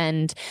guys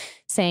send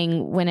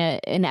saying when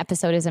an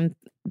episode has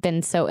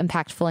been so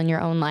impactful in your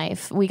own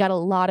life. We got a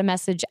lot of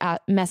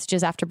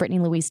messages after Brittany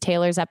Louise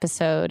Taylor's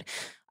episode.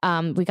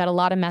 We got a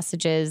lot of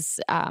messages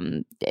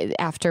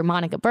after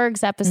Monica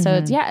Berg's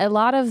episodes. Mm-hmm. Yeah, a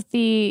lot of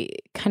the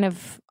kind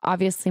of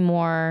obviously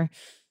more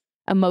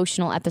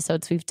emotional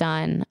episodes we've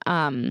done.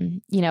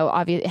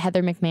 Obviously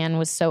Heather McMahon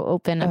was so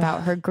open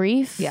about her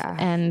grief. Yeah.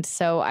 And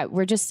so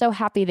we're just so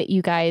happy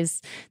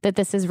that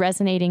this is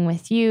resonating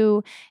with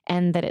you,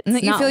 and that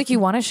you feel like you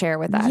want to share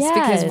with us.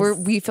 Yes. Because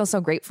we feel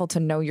so grateful to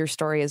know your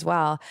story as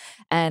well.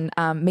 And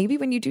maybe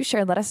when you do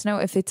share, let us know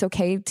if it's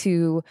okay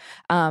to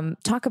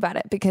talk about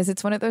it, because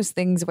it's one of those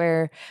things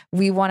where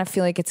we want to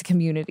feel like it's a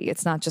community.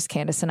 It's not just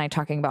Candace and I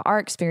talking about our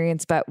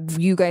experience, but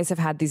you guys have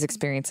had these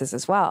experiences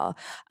as well.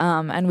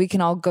 And we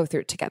can all go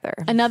through it together.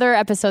 Another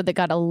episode that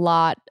got a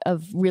lot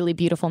of really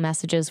beautiful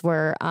messages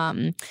were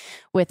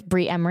with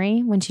Brie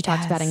Emery, when she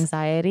talked about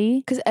anxiety.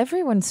 Because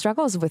everyone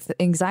struggles with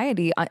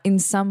anxiety in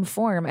some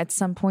form at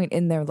some point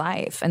in their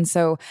life. And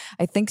so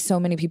I think so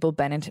many people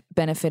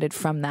benefited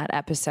from that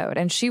episode.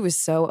 And she was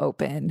so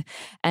open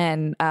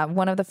and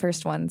one of the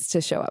first ones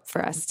to show up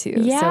for us too.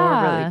 Yeah. So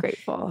we're really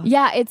grateful.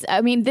 Yeah,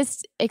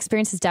 this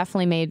experience has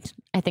definitely made,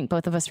 I think,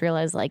 both of us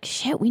realize like,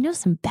 shit, we know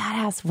some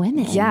badass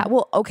women. Yeah,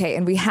 well, okay.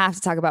 And we have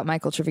to talk about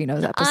Michael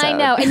Trevino's episode. I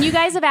know. And you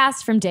guys have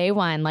asked from day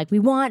one, like, we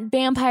want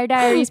Vampire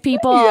Diaries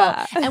people.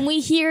 Yeah. And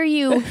we hear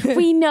you.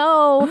 We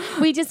know.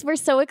 We're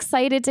so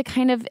excited to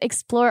kind of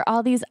explore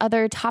all these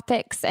other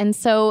topics. And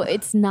so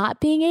it's not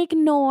being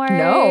ignored.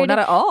 No, not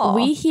at all.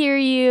 We hear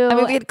you. I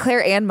mean, we had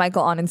Claire and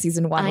Michael on in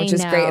season 1, which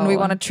is great. And we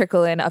want to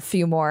trickle in a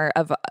few more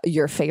of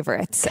your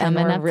favorites.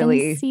 Coming and we're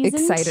really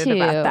excited 2.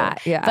 about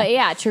that. Yeah. But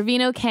yeah,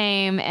 Trevino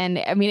came, and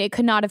I mean, it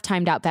could not have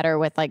timed out better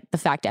with like the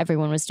fact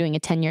everyone was doing a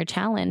 10-year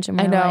challenge. And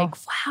we're like,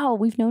 wow,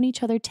 we've known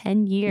each other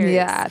 10 years.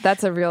 Yeah,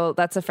 that's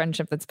a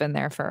friendship that's been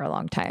there for a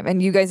long time.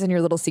 And you guys and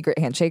your little secret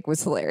handshake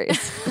was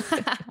hilarious.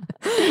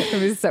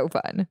 It was so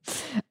fun.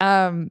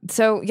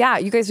 So yeah,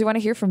 you guys, we want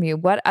to hear from you.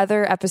 What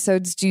other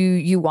episodes do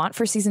you want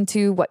for season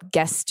 2? What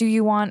guests do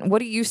you want? What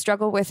do you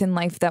struggle with in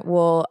life that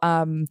will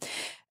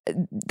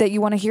that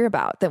you want to hear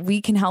about, that we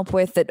can help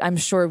with, that I'm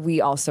sure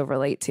we also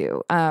relate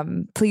to?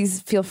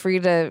 Please feel free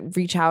to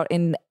reach out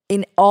in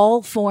in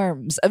all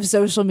forms of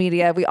social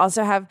media. We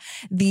also have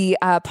the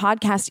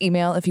podcast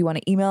email if you want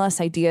to email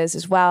us ideas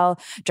as well.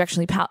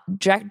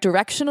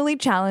 Directionally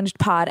challenged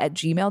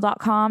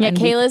pod@gmail.com. Yeah, and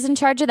Kayla's in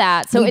charge of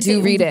that. So we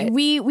do read it.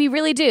 We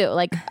really do.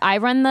 Like, I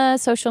run the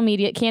social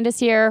media. Candace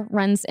here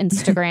runs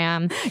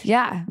Instagram.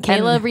 Yeah.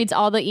 Kayla reads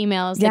all the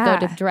emails that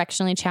go to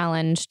Directionally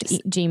Challenged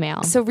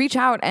Gmail. So reach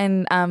out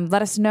and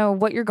let us know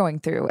what you're going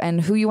through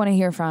and who you want to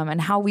hear from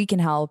and how we can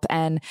help.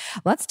 And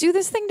let's do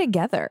this thing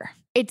together.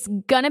 It's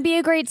going to be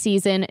a great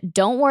season.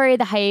 Don't worry,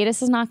 the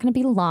hiatus is not going to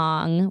be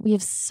long. We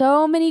have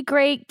so many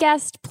great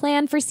guests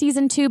planned for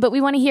season 2, but we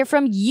want to hear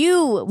from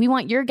you. We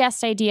want your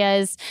guest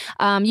ideas.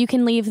 You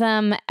can leave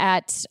them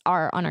on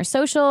our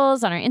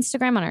socials, on our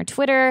Instagram, on our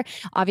Twitter.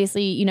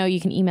 Obviously,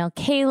 you can email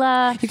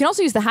Kayla. You can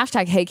also use the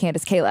hashtag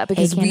 #HeyCandaceKayla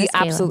because we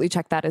absolutely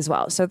check that as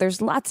well. So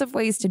there's lots of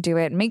ways to do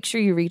it. Make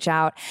sure you reach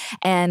out,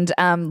 and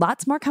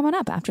lots more coming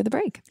up after the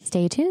break.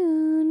 Stay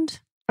tuned.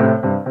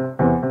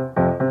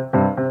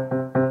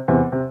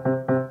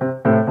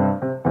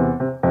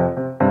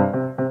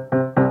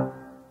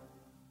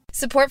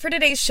 Support for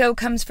today's show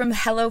comes from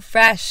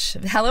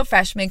HelloFresh.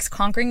 HelloFresh makes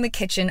conquering the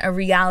kitchen a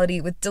reality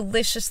with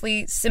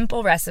deliciously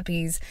simple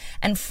recipes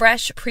and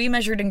fresh,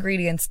 pre-measured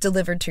ingredients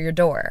delivered to your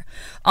door.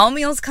 All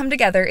meals come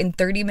together in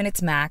 30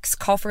 minutes max,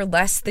 call for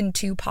less than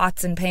 2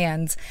 pots and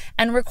pans,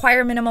 and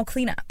require minimal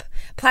cleanup.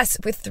 Plus,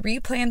 with 3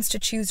 plans to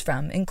choose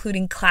from,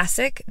 including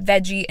classic,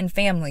 veggie, and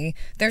family,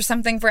 there's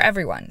something for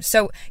everyone.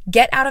 So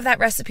get out of that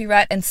recipe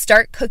rut and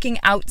start cooking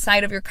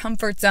outside of your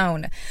comfort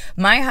zone.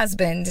 My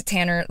husband,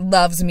 Tanner,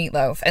 loves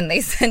meatloaf, and they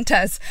sent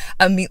us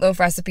a meatloaf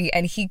recipe,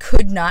 and he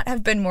could not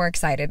have been more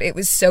excited. It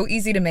was so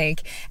easy to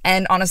make,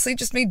 and honestly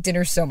just made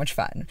dinner so much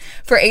fun.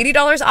 For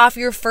 $80 off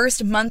your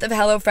first month of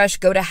HelloFresh,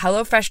 go to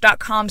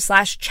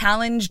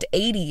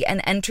HelloFresh.com/challenged80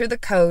 and enter the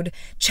code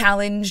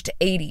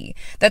challenged80.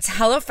 That's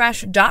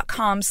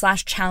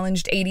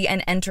HelloFresh.com/challenged80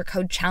 and enter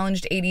code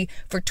challenged80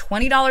 for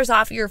 $20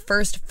 off your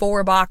first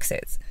 4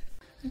 boxes.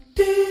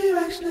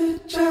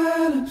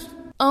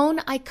 Own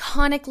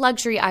iconic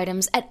luxury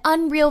items at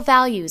unreal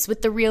values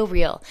with The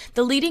RealReal,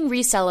 the leading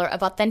reseller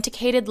of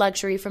authenticated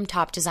luxury from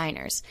top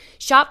designers.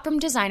 Shop from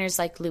designers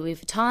like Louis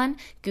Vuitton,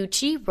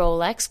 Gucci,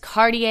 Rolex,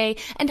 Cartier,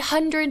 and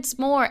hundreds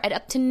more at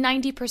up to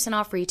 90%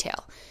 off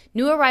retail.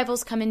 New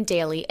arrivals come in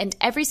daily, and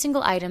every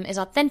single item is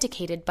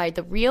authenticated by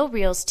The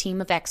RealReal's team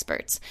of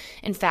experts.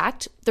 In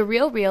fact, The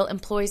RealReal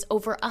employs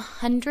over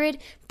 100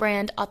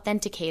 brand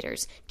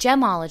authenticators,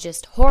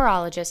 gemologists,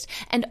 horologists,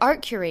 and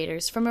art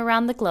curators from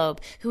around the globe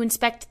who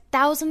inspect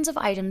thousands of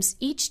items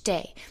each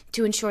day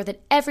to ensure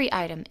that every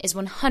item is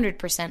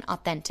 100%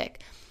 authentic.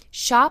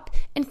 Shop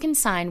and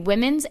consign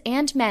women's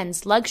and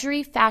men's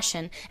luxury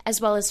fashion, as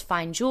well as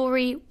fine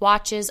jewelry,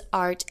 watches,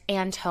 art,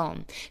 and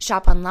home.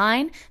 Shop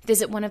online,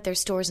 visit one of their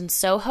stores in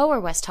Soho or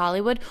West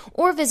Hollywood,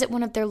 or visit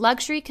one of their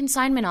luxury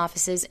consignment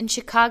offices in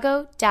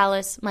Chicago,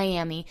 Dallas,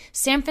 Miami,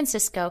 San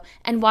Francisco,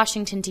 and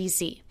Washington,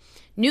 D.C.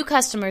 New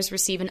customers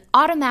receive an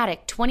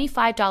automatic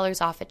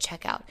 $25 off at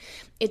checkout.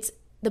 It's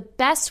the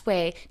best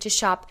way to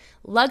shop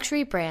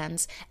luxury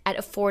brands at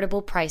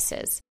affordable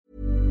prices.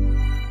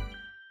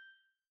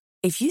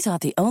 If you thought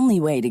the only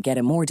way to get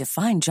a more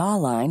defined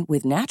jawline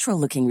with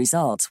natural-looking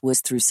results was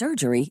through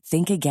surgery,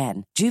 think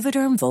again.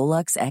 Juvederm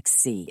Volux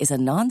XC is a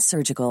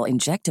non-surgical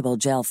injectable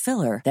gel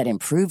filler that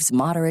improves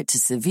moderate to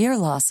severe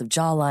loss of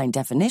jawline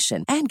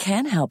definition and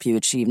can help you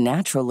achieve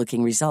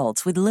natural-looking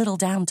results with little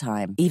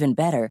downtime. Even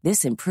better,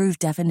 this improved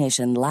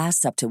definition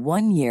lasts up to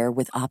 1 year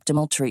with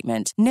optimal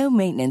treatment. No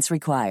maintenance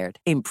required.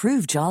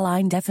 Improve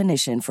jawline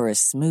definition for a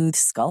smooth,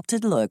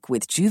 sculpted look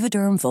with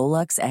Juvederm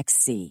Volux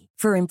XC.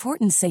 For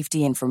important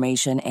safety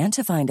information and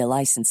to find a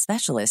licensed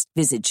specialist,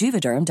 visit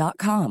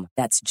Juvederm.com.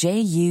 That's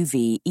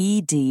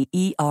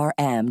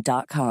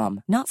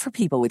JUVEDERM.com. Not for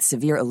people with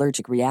severe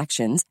allergic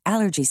reactions,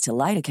 allergies to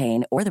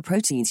lidocaine, or the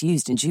proteins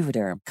used in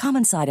Juvederm.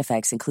 Common side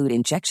effects include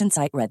injection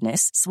site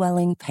redness,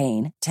 swelling,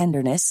 pain,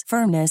 tenderness,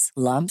 firmness,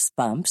 lumps,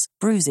 bumps,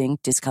 bruising,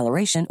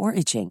 discoloration, or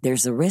itching.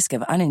 There's a risk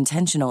of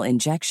unintentional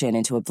injection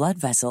into a blood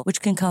vessel, which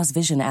can cause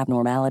vision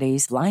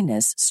abnormalities,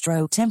 blindness,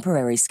 stroke,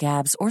 temporary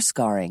scabs, or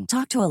scarring.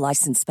 Talk to a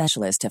licensed specialist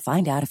to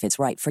find out if it's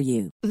right for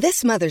you.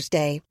 This Mother's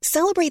Day,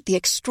 celebrate the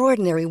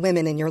extraordinary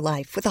women in your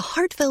life with a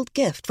heartfelt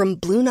gift from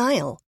Blue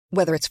Nile.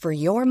 Whether it's for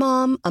your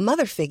mom, a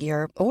mother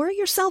figure, or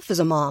yourself as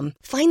a mom,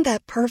 find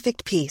that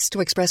perfect piece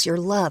to express your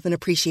love and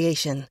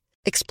appreciation.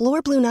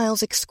 Explore Blue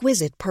Nile's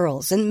exquisite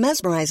pearls and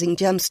mesmerizing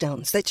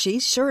gemstones that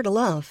she's sure to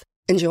love.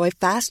 Enjoy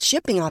fast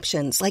shipping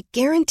options like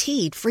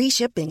guaranteed free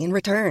shipping and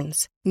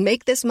returns.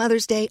 Make this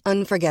Mother's Day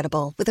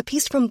unforgettable with a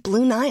piece from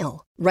Blue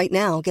Nile. Right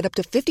now, get up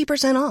to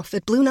 50% off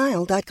at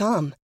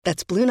BlueNile.com.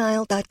 That's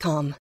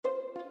BlueNile.com.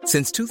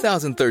 Since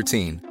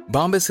 2013,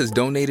 Bombas has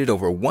donated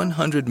over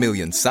 100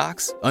 million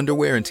socks,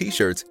 underwear, and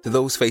T-shirts to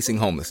those facing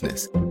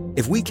homelessness.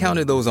 If we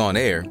counted those on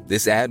air,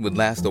 this ad would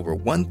last over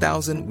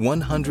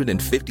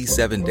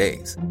 1,157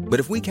 days. But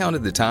if we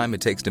counted the time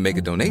it takes to make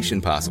a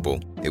donation possible,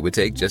 it would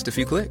take just a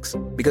few clicks.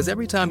 Because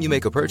every time you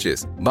make a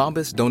purchase,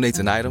 Bombas donates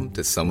an item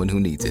to someone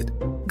who needs it.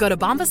 Go to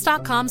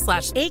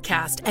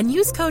bombas.com/ACAST and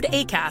use code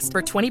ACAST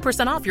for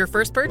 20% off your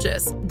first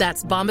purchase.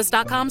 That's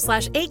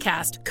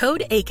bombas.com/ACAST,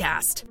 code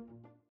ACAST.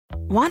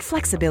 Want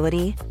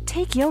flexibility?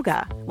 Take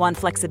yoga. Want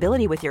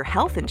flexibility with your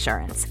health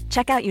insurance?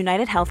 Check out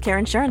United Healthcare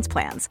Insurance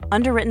Plans.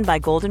 Underwritten by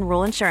Golden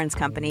Rule Insurance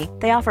Company,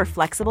 they offer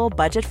flexible,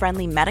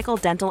 budget-friendly medical,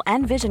 dental,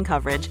 and vision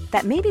coverage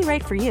that may be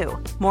right for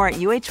you. More at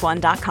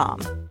UH1.com.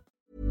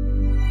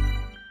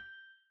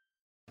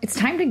 It's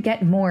time to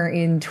get more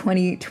in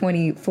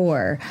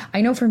 2024.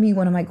 I know for me,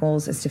 one of my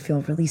goals is to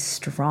feel really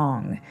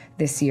strong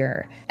this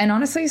year. And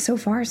honestly, so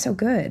far, so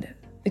good.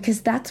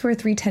 Because that's where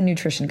 310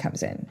 Nutrition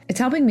comes in.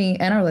 It's helping me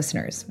and our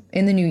listeners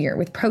in the new year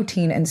with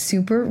protein and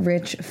super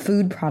rich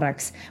food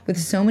products with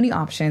so many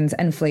options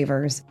and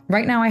flavors.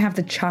 Right now I have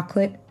the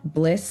chocolate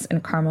bliss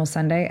and caramel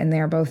sundae, and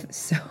they are both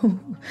so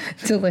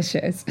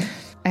delicious.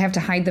 I have to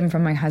hide them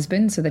from my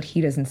husband so that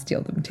he doesn't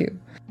steal them too.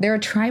 They're a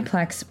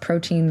triplex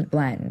protein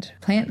blend,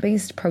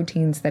 plant-based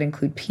proteins that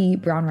include pea,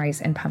 brown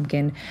rice, and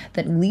pumpkin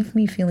that leave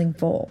me feeling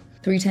full.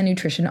 310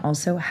 Nutrition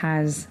also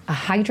has a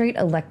Hydrate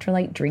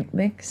electrolyte drink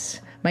mix.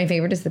 My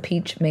favorite is the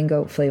peach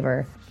mango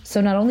flavor.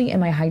 So not only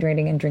am I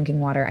hydrating and drinking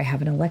water, I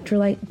have an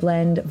electrolyte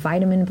blend,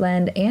 vitamin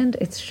blend, and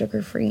it's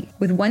sugar-free.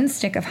 With 1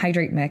 stick of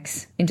Hydrate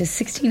mix into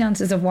 16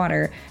 ounces of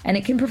water, and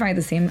it can provide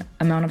the same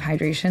amount of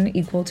hydration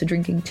equal to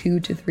drinking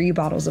 2 to 3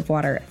 bottles of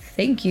water.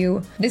 Thank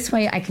you. This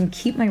way I can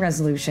keep my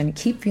resolution,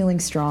 keep feeling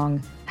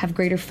strong, have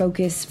greater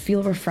focus,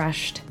 feel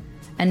refreshed,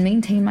 and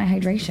maintain my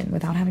hydration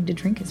without having to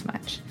drink as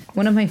much.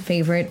 One of my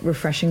favorite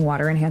refreshing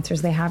water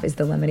enhancers they have is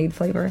the lemonade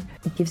flavor.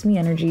 It gives me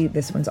energy.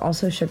 This one's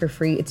also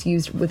sugar-free. It's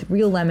used with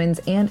real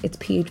lemons and it's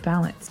pH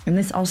balanced. And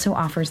this also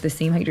offers the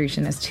same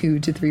hydration as 2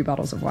 to 3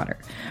 bottles of water.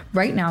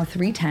 Right now,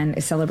 310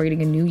 is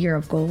celebrating a new year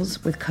of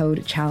goals with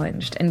code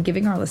CHALLENGED and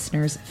giving our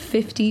listeners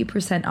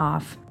 50%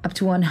 off up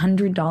to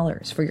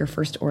 $100 for your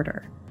first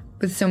order.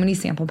 With so many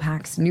sample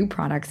packs, new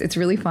products, it's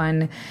really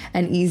fun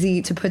and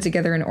easy to put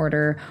together an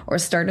order or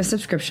start a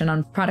subscription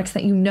on products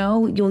that you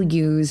know you'll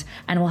use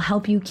and will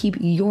help you keep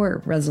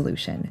your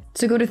resolution.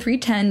 So go to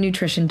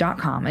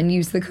 310nutrition.com and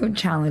use the code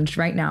CHALLENGED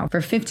right now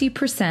for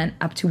 50%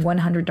 up to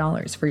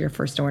 $100 for your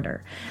first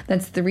order.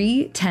 That's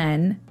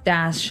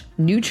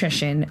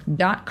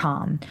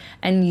 310-nutrition.com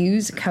and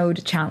use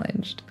code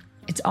CHALLENGED.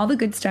 It's all the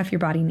good stuff your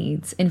body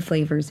needs in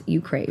flavors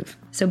you crave.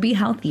 So be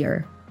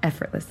healthier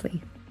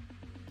effortlessly.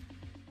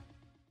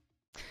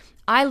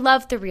 I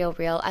love The Real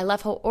Real. I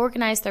love how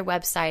organized their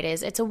website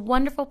is. It's a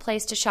wonderful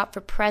place to shop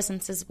for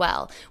presents as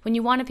well. When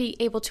you want to be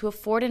able to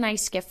afford a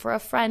nice gift for a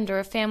friend or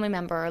a family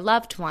member or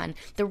loved one,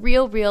 The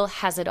Real Real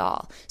has it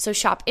all. So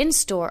shop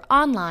in-store,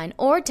 online,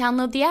 or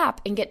download the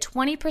app and get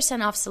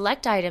 20% off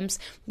select items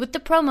with the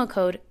promo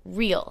code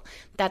REAL.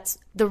 That's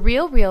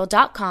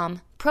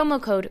therealreal.com,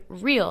 promo code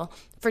REAL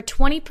for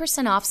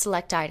 20% off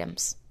select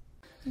items.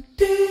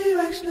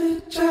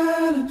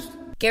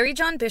 Gary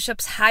John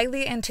Bishop's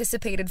highly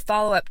anticipated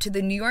follow-up to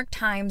the New York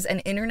Times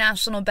and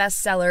international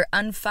bestseller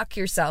Unfuck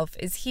Yourself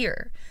is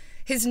here.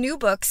 His new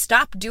book,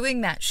 Stop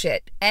Doing That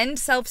Shit, End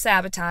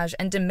Self-Sabotage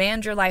and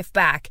Demand Your Life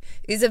Back,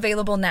 is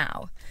available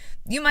now.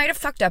 You might have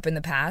fucked up in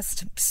the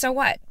past. So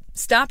what?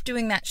 Stop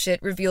Doing That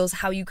Shit reveals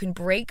how you can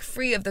break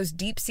free of those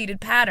deep-seated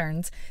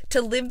patterns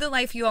to live the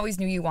life you always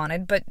knew you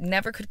wanted but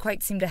never could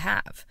quite seem to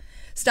have.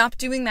 Stop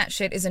Doing That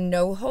Shit is a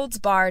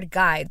no-holds-barred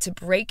guide to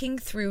breaking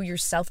through your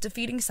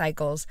self-defeating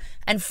cycles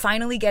and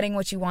finally getting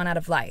what you want out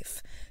of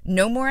life.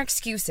 No more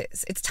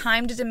excuses. It's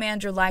time to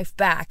demand your life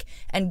back,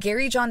 and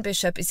Gary John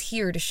Bishop is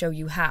here to show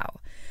you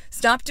how.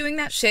 Stop Doing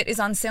That Shit is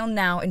on sale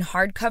now in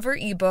hardcover,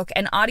 ebook,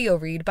 and audio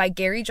read by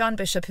Gary John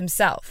Bishop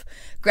himself.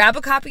 Grab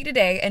a copy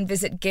today and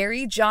visit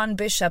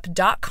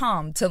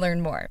GaryJohnBishop.com to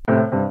learn more.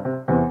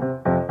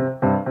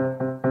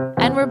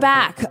 And we're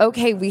back.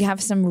 Okay, we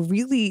have some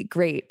really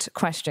great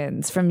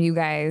questions from you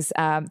guys.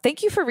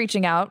 Thank you for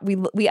reaching out.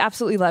 We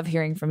absolutely love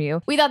hearing from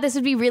you. We thought this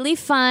would be really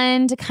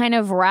fun to kind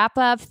of wrap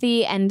up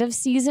the end of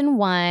season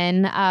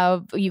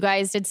 1. You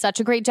guys did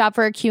such a great job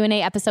for a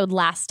Q&A episode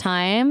last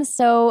time,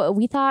 so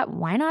we thought,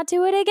 why not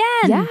do it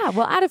again? Yeah,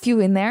 we'll add a few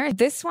in there.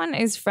 This one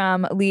is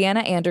from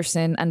Leanna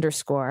Anderson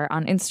 _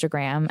 on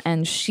Instagram,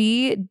 and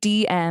she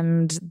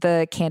DM'd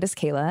the Candace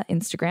Kayla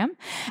Instagram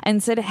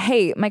and said,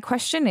 hey, my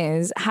question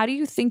is, how do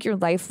you think your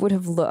life would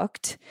have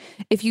looked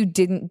if you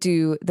didn't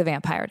do the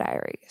Vampire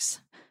Diaries?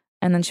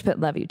 And then she put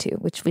love you too,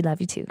 which we love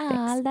you too.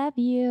 I love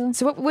you.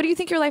 So what do you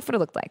think your life would have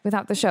looked like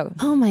without the show?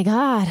 Oh my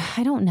God.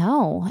 I don't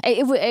know.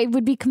 It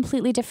would be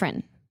completely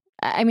different.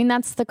 I mean,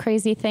 that's the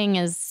crazy thing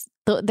is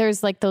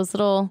there's like those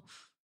little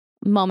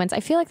moments. I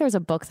feel like there's a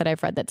book that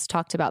I've read that's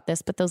talked about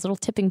this, but those little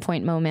tipping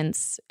point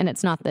moments, and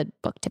it's not the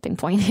book Tipping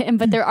Point,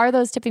 but there are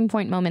those tipping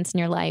point moments in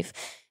your life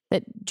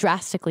that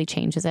drastically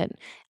changes it.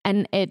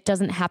 And it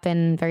doesn't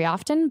happen very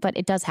often, but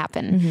it does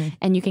happen. Mm-hmm.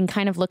 And you can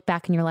kind of look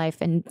back in your life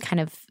and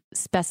kind of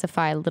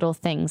specify little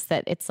things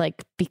that it's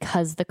like,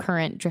 because the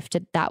current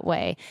drifted that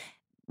way,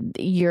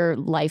 your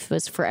life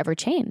was forever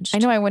changed. I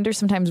know. I wonder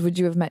sometimes, would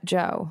you have met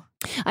Joe?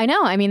 I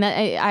know. I mean,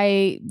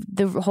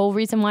 the whole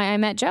reason why I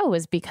met Joe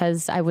was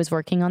because I was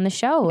working on the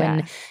show,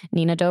 and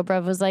Nina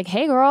Dobrev was like,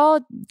 "Hey,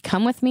 girl,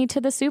 come with me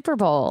to the Super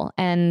Bowl."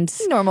 And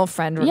normal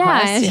friend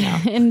request.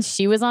 And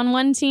she was on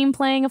one team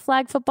playing a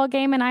flag football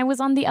game, and I was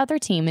on the other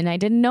team, and I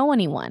didn't know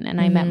anyone,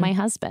 and I met my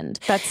husband.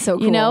 That's so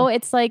cool. You know,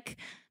 it's like,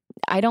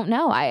 I don't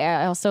know.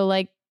 I also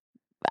like,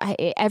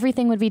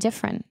 everything would be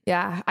different.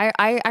 Yeah,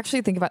 I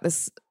actually think about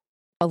this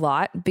a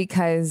lot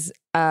because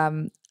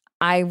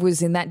I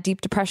was in that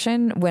deep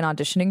depression when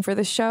auditioning for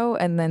this show,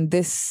 and then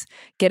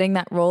getting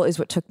that role is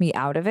what took me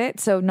out of it.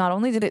 So not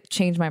only did it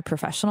change my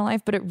professional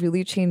life, but it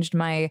really changed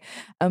my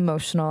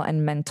emotional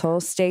and mental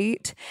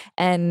state.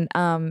 And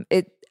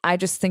I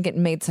just think it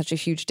made such a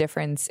huge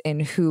difference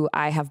in who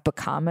I have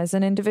become as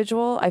an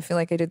individual. I feel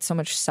like I did so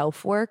much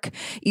self-work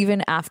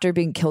even after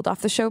being killed off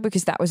the show,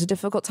 because that was a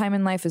difficult time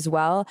in life as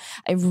well.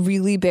 I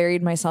really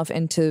buried myself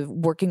into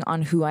working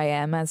on who I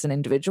am as an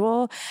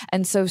individual.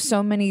 And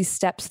so many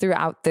steps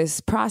throughout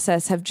this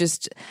process have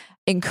just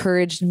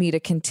encouraged me to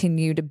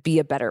continue to be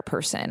a better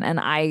person. And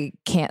I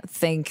can't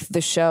thank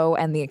the show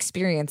and the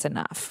experience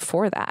enough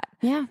for that.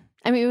 Yeah.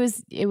 I mean,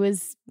 it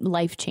was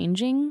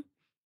life-changing.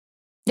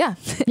 Yeah.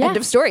 End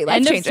of story.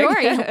 Life-changing.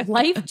 End of story.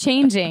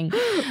 Life-changing.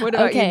 What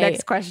about you?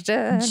 Next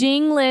question.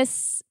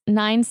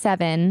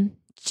 Jinglis97,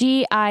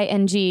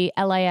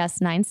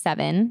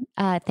 GINGLIS97.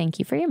 Thank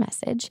you for your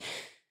message.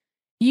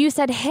 You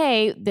said,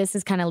 hey, this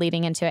is kind of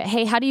leading into it.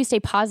 Hey, how do you stay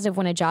positive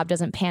when a job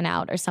doesn't pan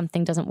out or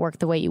something doesn't work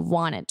the way you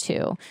want it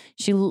to?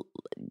 She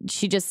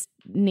just,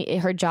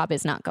 her job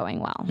is not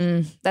going well.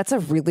 That's a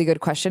really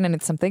good question. And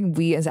it's something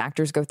we as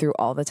actors go through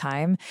all the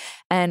time.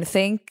 And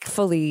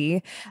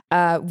thankfully,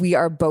 we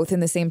are both in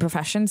the same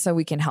profession, so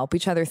we can help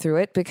each other through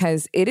it,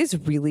 because it is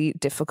really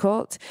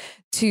difficult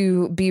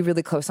to be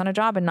really close on a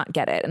job and not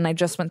get it. And I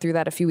just went through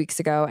that a few weeks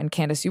ago, and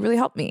Candace, you really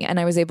helped me, and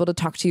I was able to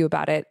talk to you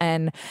about it.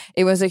 And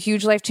it was a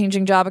huge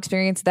life-changing job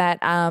experience that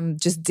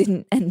just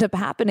didn't end up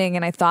happening,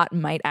 and I thought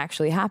might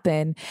actually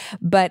happen.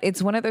 But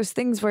it's one of those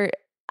things where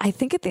I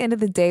think at the end of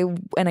the day,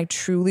 and I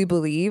truly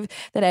believe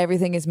that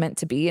everything is meant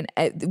to be.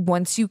 And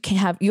once you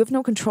have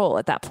no control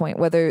at that point,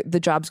 whether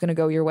the job's going to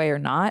go your way or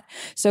not.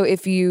 So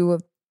if you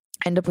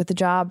end up with a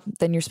job,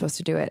 then you're supposed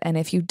to do it. And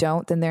if you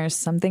don't, then there's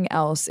something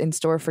else in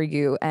store for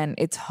you. And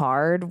it's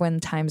hard when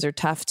times are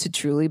tough to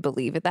truly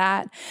believe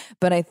that.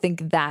 But I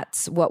think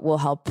that's what will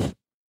help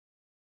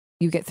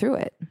you get through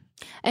it.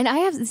 And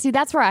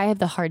that's where I have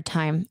the hard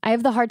time. I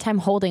have the hard time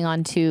holding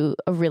on to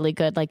a really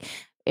good, like,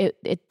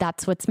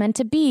 that's what's meant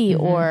to be,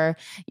 or,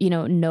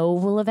 no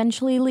will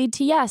eventually lead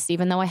to yes,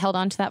 even though I held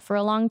on to that for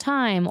a long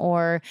time.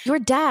 Or your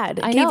dad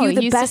gave you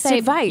the best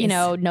advice.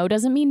 No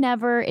doesn't mean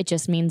never. It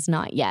just means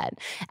not yet.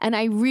 And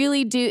I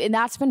really do. And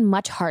that's been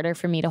much harder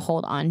for me to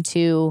hold on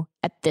to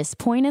at this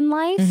point in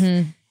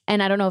life.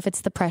 And I don't know if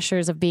it's the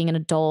pressures of being an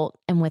adult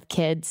and with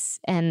kids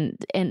and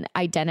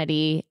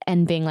identity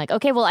and being like,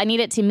 okay, well, I need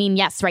it to mean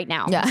yes right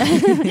now. Yeah.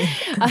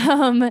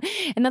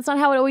 And that's not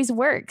how it always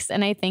works.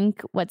 And I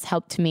think what's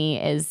helped me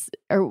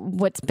or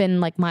what's been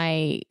like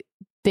my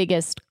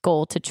biggest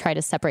goal to try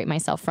to separate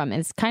myself from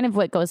is kind of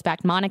what goes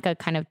back. Monica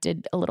kind of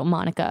did a little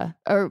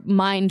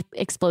mind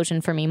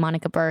explosion for me,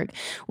 Monica Berg,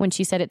 when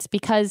she said it's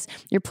because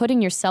you're putting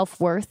your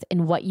self-worth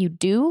in what you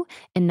do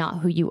and not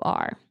who you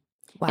are.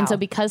 Wow. And so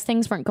because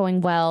things weren't going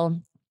well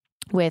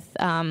with,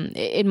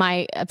 in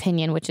my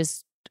opinion, which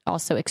is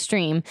also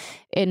extreme,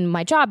 in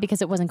my job,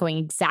 because it wasn't going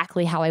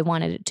exactly how I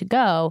wanted it to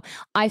go,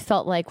 I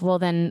felt like, well,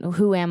 then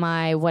who am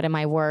I? What am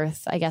I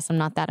worth? I guess I'm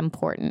not that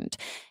important.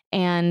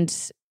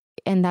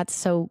 And that's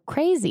so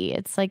crazy.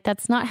 It's like,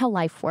 that's not how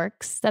life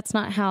works. That's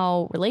not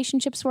how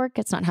relationships work.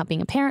 It's not how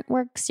being a parent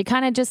works. You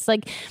kind of just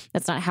like,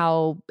 that's not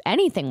how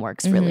anything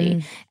works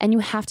really. And you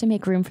have to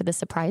make room for the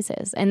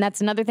surprises. And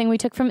that's another thing we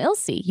took from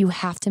Ilse. You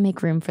have to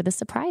make room for the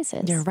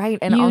surprises. You're right.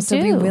 And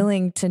also be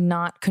willing to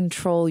not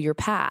control your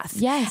path.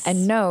 Yes.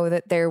 And know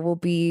that there will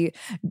be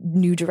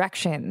new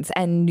directions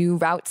and new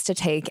routes to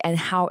take. And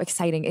how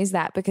exciting is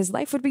that? Because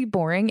life would be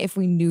boring if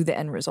we knew the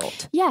end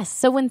result. Yes.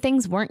 So when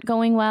things weren't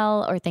going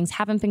well or things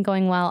haven't been going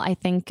well, I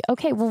think,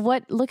 okay,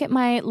 well, look at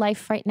my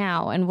life right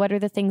now, and what are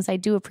the things I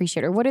do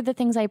appreciate, or what are the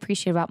things I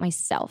appreciate about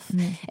myself,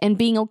 and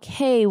being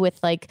okay with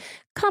like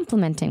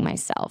complimenting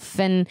myself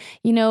and,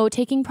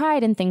 taking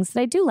pride in things that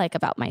I do like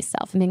about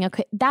myself and being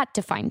okay. That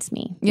defines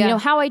me. Yeah.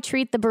 How I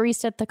treat the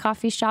barista at the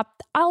coffee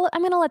shop, I'm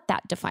going to let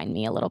that define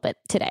me a little bit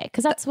today,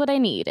 because that's what I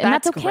need. And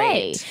that's okay.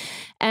 Great.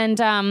 And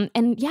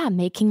yeah,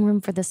 making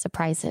room for the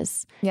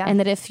surprises. Yeah.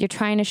 And that if you're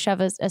trying to shove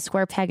a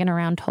square peg in a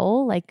round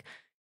hole, like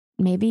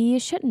maybe you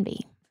shouldn't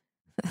be.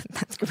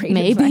 That's great.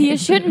 Maybe advice. You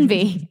shouldn't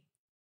be.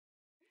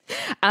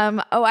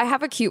 I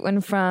have a cute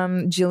one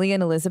from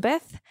Jillian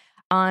Elizabeth.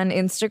 on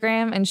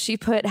Instagram, and she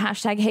put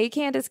hashtag, hey,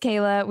 Candace,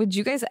 Kayla, would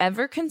you guys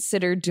ever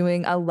consider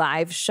doing a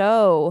live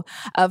show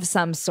of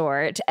some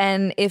sort?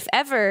 And if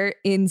ever,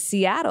 in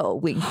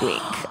Seattle, wink,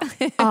 wink.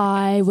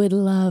 I would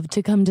love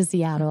to come to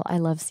Seattle. I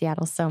love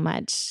Seattle so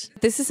much.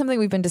 This is something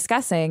we've been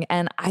discussing,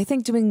 and I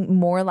think doing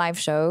more live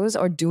shows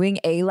or doing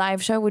a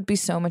live show would be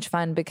so much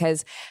fun,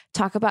 because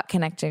talk about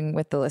connecting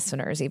with the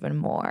listeners even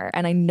more.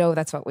 And I know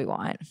that's what we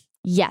want.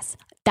 Yes,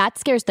 that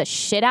scares the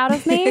shit out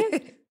of me.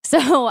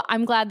 So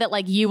I'm glad that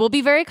like you will be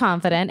very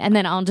confident, and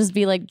then I'll just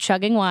be like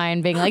chugging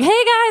wine, being like, hey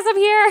guys, I'm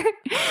here.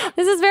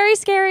 This is very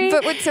scary.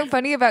 But what's so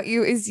funny about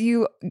you is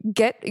you're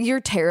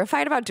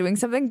terrified about doing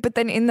something, but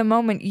then in the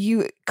moment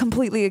you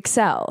completely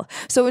excel.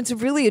 So it's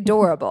really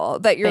adorable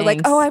that you're like,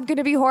 oh, I'm going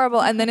to be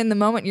horrible. And then in the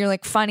moment you're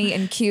like funny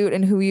and cute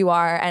and who you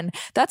are. And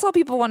that's all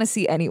people want to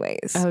see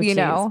anyways, you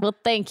know? Well,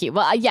 thank you.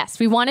 Well, yes,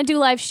 we want to do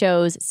live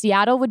shows.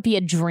 Seattle would be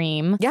a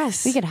dream.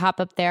 Yes. We could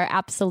hop up there.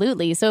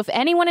 Absolutely. So if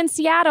anyone in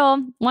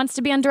Seattle wants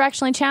to be on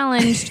Directionally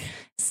Challenged,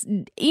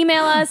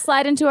 email us,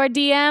 slide into our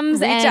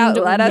DMs, reach out,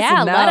 let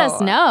us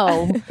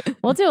know.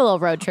 We'll do a little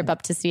road trip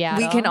up to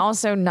Seattle. We can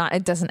also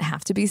it doesn't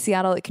have to be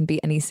Seattle. It can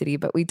be any city,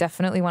 but we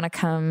definitely want to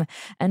come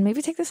and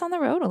maybe take this on the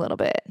road a little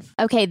bit.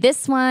 Okay,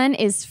 this one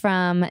is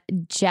from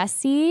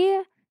Jessie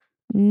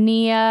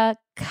Nia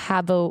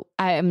Cabo.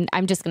 I'm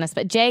just going to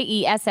spell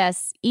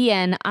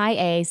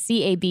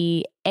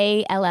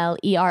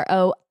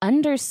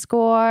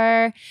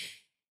JESSENIACABALLERO_.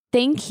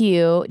 Thank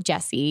you,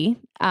 Jessie,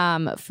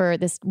 for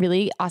this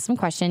really awesome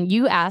question.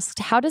 You asked,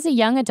 how does a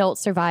young adult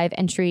survive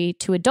entry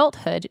to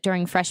adulthood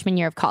during freshman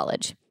year of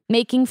college?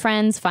 Making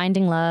friends,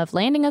 finding love,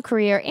 landing a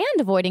career, and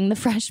avoiding the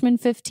freshman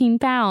 15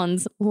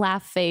 pounds.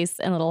 Laugh face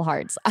and little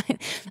hearts.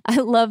 I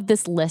love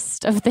this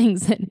list of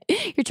things that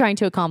you're trying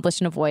to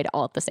accomplish and avoid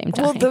all at the same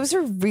time. Well, those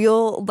are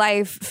real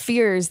life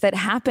fears that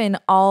happen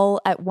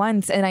all at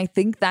once. And I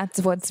think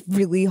that's what's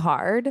really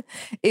hard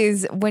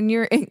is when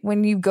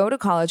you go to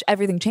college,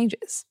 everything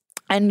changes.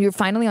 And you're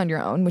finally on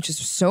your own, which is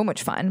so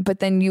much fun. But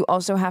then you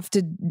also have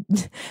to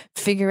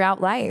figure out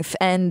life.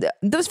 And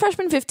those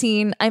freshman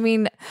 15, I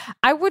mean,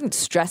 I wouldn't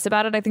stress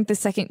about it. I think the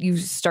second you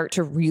start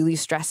to really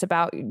stress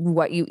about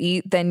what you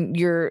eat, then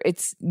you're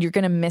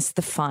going to miss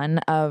the fun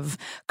of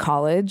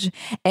college.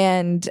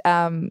 And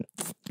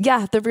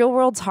the real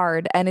world's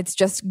hard. And it's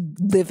just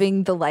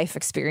living the life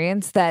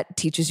experience that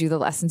teaches you the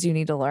lessons you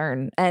need to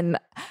learn. And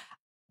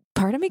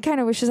part of me kind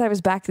of wishes I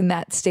was back in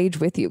that stage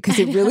with you, because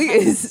it really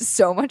is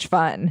so much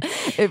fun.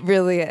 It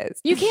really is.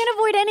 You can't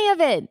avoid any of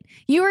it.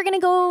 You are going to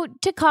go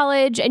to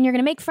college and you're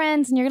going to make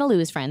friends and you're going to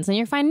lose friends and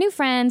you're going to find new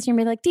friends. You're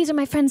going to be like, these are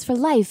my friends for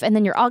life. And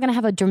then you're all going to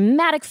have a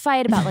dramatic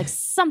fight about like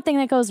something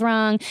that goes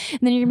wrong. And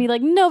then you're going to be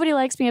like, nobody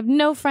likes me. I have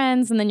no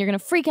friends. And then you're going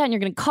to freak out and you're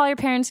going to call your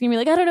parents and you're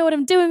going to be like, I don't know what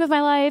I'm doing with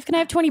my life. Can I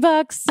have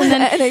 $20? And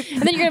then,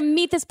 and then you're going to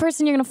meet this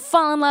person. You're going to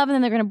fall in love and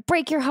then they're going to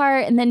break your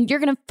heart. And then you're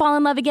going to fall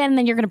in love again. And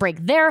then you're going to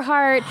break their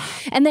heart.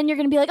 And then you're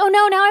going to be like, oh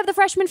no, now I have the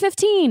freshman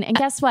 15. And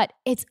guess what?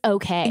 It's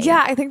okay.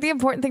 Yeah, I think the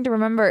important thing to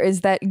remember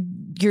is that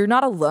you're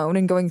not alone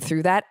in going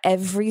through that.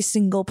 Every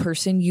single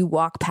person you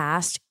walk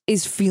past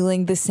is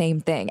feeling the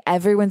same thing.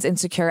 Everyone's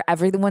insecure.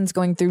 Everyone's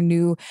going through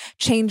new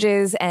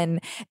changes.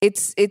 And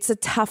it's a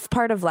tough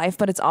part of life,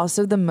 but it's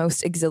also the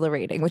most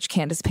exhilarating, which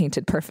Candace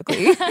painted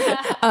perfectly.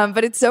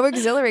 But it's so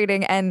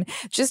exhilarating. And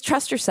just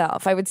trust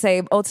yourself. I would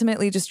say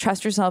ultimately just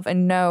trust yourself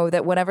and know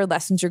that whatever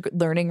lessons you're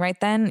learning right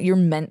then, you're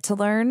meant to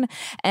learn.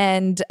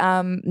 And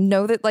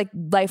know that like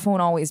life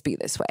won't always be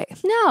this way.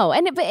 No.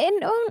 And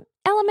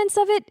elements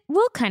of it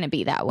will kind of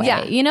be that way.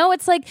 Yeah. You know,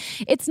 it's like,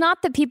 it's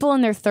not that people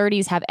in their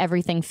 30s have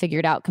everything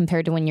figured out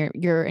compared to when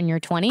you're in your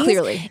 20s.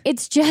 Clearly.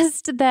 It's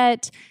just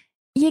that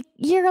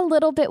you're a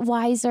little bit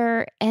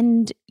wiser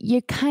and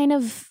you kind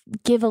of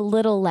give a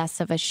little less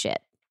of a shit,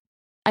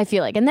 I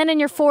feel like. And then in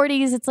your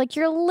 40s, it's like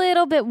you're a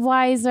little bit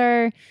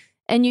wiser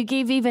and you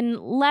give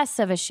even less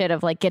of a shit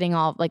of like getting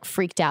all like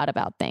freaked out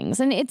about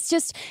things. And it's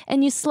just,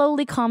 and you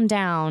slowly calm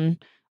down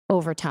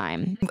over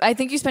time. I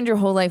think you spend your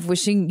whole life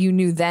wishing you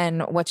knew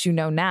then what you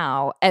know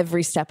now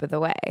every step of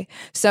the way.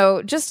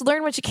 So just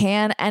learn what you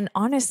can. And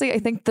honestly, I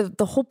think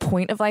the whole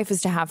point of life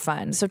is to have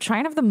fun. So try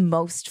and have the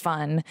most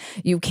fun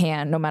you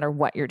can, no matter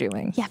what you're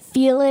doing. Yeah,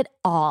 feel it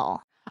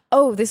all.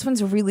 Oh, this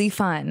one's really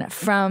fun.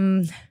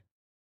 From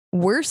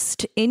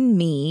Worst in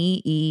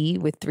Me,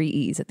 with 3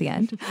 E's at the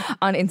end,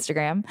 on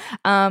Instagram.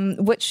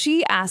 What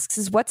she asks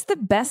is, what's the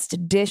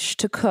best dish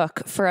to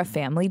cook for a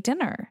family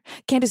dinner?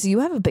 Candace, you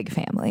have a big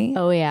family.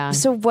 Oh, yeah.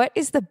 So what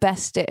is the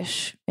best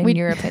dish in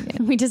your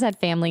opinion? We just had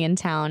family in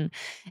town,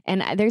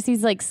 and there's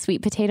these like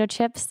sweet potato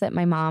chips that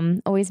my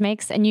mom always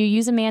makes, and you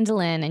use a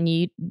mandolin and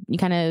you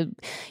kind of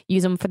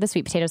use them for the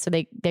sweet potatoes, so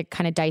they're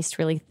kind of diced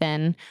really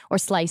thin or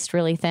sliced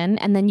really thin,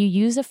 and then you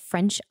use a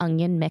French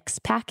onion mix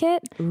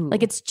packet. Ooh.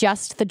 Like it's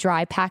just the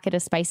dry packet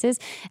of spices,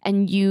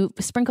 and you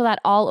sprinkle that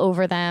all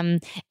over them,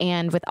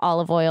 and with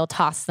olive oil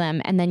toss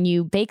them, and then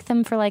you bake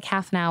them for like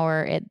half an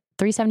hour at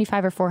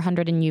 375 or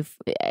 400, and you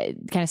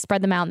kind of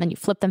spread them out, and then you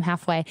flip them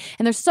halfway,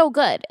 and they're so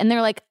good, and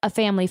they're like a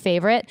family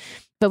favorite.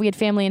 But we had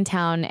family in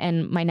town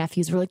and my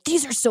nephews were like,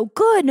 these are so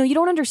good. No, you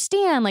don't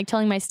understand. Like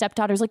telling my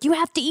stepdaughters, like, you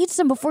have to eat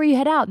some before you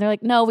head out. And they're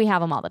like, no, we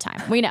have them all the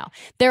time. We know.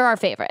 They're our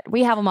favorite.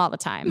 We have them all the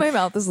time. My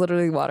mouth is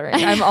literally watering.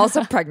 I'm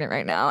also pregnant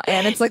right now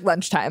and it's like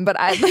lunchtime. But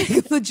I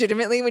like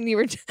legitimately, when you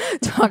were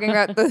talking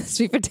about the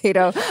sweet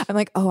potato, I'm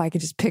like, oh, I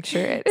could just picture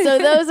it. So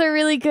those are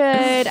really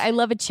good. I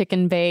love a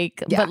chicken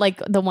bake, but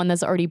like the one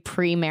that's already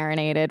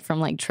pre-marinated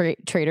from like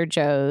Trader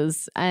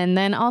Joe's. And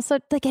then also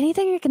like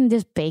anything you can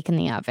just bake in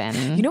the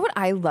oven. You know what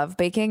I love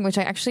baking, which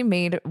I actually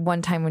made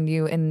one time when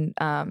you and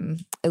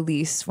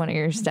Elise, one of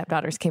your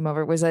stepdaughters, came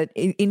over, was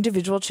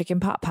individual chicken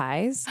pot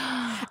pies.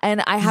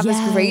 And I have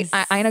this great,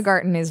 Ina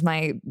Garten is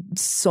my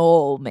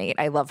soulmate.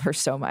 I love her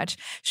so much.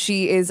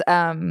 She is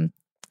one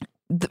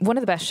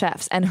of the best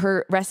chefs, and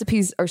her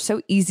recipes are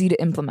so easy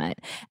to implement.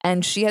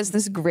 And she has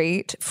this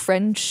great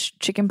French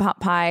chicken pot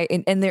pie,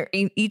 and they're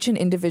each an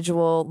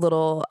individual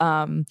little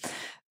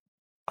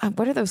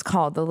what are those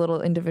called? The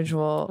little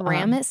individual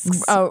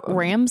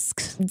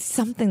ramsks,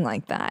 something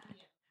like that.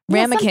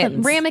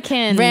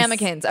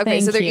 Ramekins. Okay,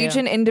 so they're each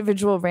an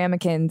individual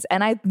ramekins,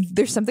 and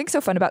there's something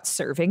so fun about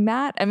serving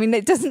that. I mean,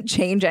 it doesn't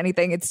change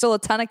anything. It's still a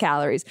ton of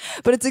calories,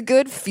 but it's a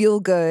good,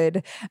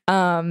 feel-good,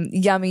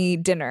 yummy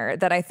dinner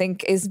that I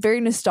think is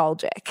very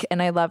nostalgic,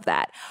 and I love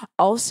that.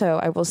 Also,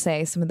 I will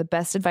say some of the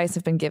best advice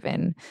I've been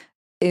given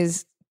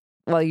is,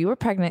 while you were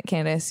pregnant,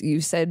 Candace,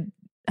 you said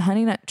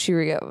Honey Nut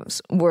Cheerios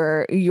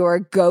were your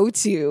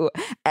go-to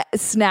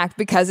snack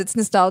because it's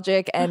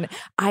nostalgic, and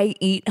I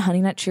eat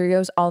Honey Nut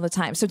Cheerios all the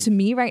time. So to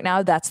me right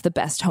now, that's the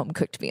best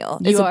home-cooked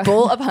meal. It's a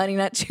bowl of Honey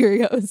Nut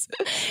Cheerios.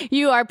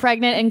 You are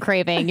pregnant and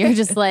craving. You're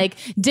just like,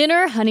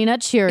 dinner, Honey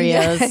Nut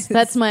Cheerios. Yes.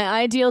 That's my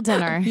ideal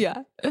dinner.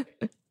 Yeah.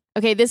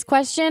 Okay, this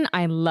question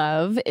I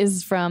love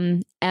is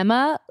from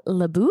Emma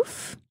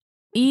LaBouffe.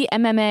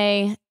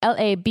 EMMALABOUFF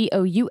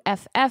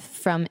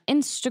from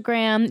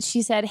Instagram.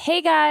 She said,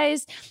 hey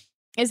guys,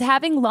 is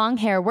having long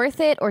hair worth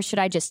it, or should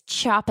I just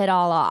chop it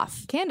all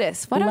off?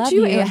 Candace, why don't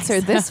you answer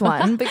this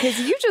one? Because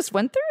you just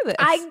went through this.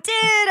 I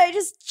did. I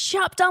just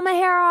chopped all my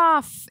hair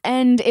off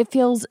and it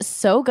feels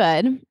so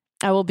good.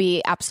 I will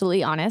be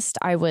absolutely honest.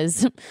 I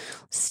was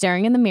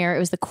staring in the mirror. It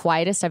was the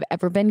quietest I've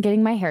ever been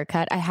getting my hair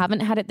cut. I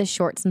haven't had it this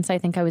short since I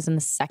think I was in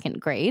the 2nd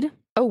grade.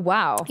 Oh,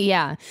 wow.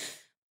 Yeah.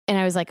 And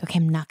I was like, okay,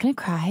 I'm not going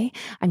to cry.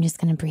 I'm just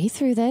going to breathe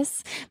through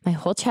this. My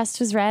whole chest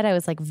was red. I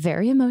was like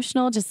very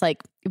emotional, just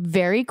like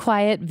very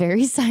quiet,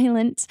 very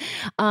silent.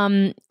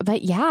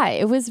 But yeah,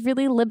 it was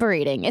really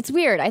liberating. It's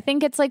weird. I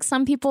think it's like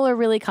some people are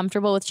really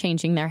comfortable with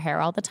changing their hair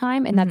all the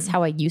time. And that's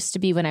how I used to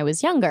be when I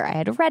was younger. I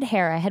had red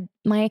hair. I had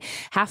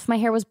half my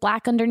hair was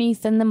black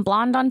underneath and then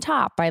blonde on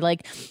top. I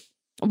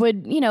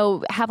would,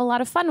 have a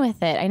lot of fun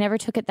with it. I never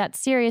took it that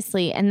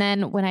seriously. And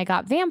then when I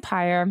got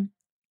Vampire,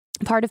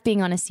 part of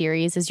being on a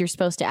series is you're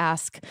supposed to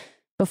ask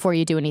before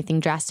you do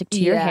anything drastic to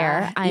your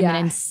hair. I'm an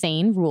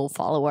insane rule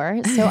follower.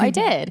 So I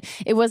did.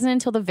 It wasn't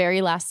until the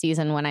very last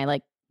season when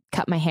I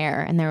cut my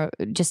hair, and they were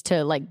just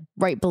to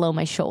right below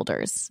my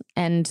shoulders.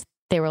 And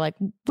they were like,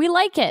 we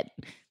like it.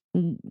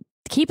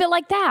 Keep it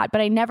like that.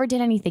 But I never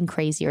did anything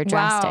crazy or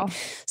drastic. Wow.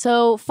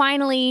 So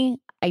finally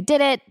I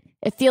did it.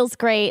 It feels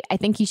great. I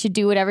think you should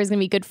do whatever's going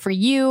to be good for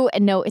you.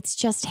 And no, it's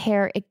just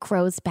hair. It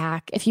grows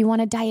back. If you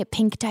want to dye it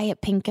pink, dye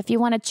it pink. If you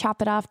want to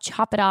chop it off,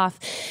 chop it off.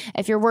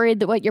 If you're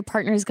worried that what your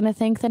partner is going to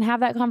think, then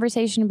have that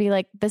conversation and be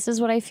like, this is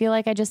what I feel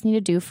like I just need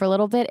to do for a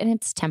little bit. And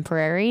it's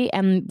temporary.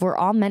 And we're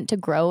all meant to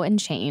grow and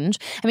change.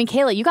 I mean,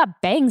 Kayla, you got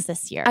bangs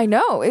this year. I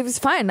know. It was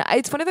fun.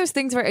 It's one of those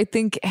things where I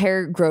think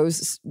hair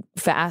grows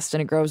fast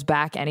and it grows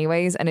back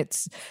anyways. And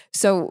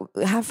so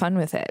have fun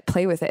with it.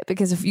 Play with it.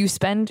 Because if you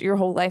spend your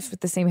whole life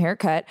with the same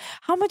haircut,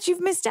 how much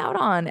you've missed out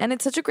on. And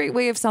it's such a great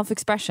way of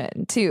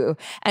self-expression too.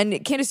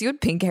 And Candace, you had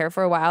pink hair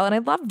for a while, and I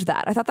loved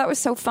that. I thought that was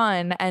so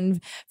fun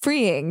and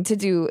freeing to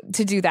do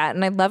that.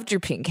 And I loved your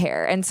pink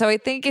hair. And so I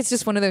think it's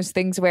just one of those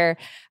things where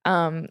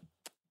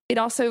it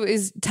also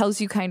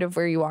tells you kind of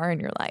where you are in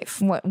your life.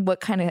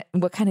 What kind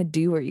of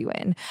do are you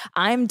in?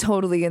 I'm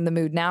totally in the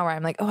mood now where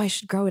I'm like, oh, I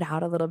should grow it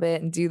out a little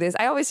bit and do this.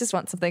 I always just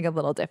want something a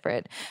little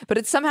different, but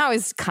it somehow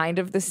is kind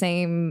of the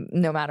same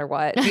no matter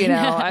what,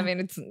 I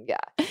mean,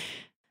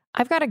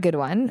 I've got a good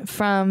one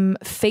from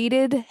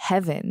Faded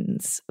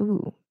Heavens.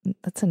 Ooh,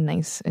 that's a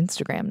nice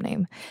Instagram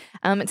name.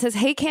 It says,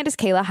 hey, Candace,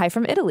 Kayla. Hi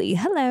from Italy.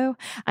 Hello.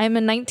 I'm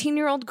a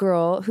 19-year-old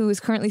girl who is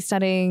currently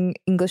studying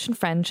English and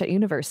French at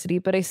university,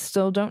 but I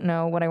still don't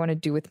know what I want to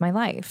do with my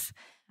life.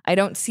 I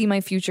don't see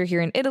my future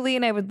here in Italy,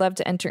 and I would love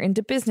to enter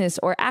into business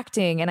or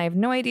acting, and I have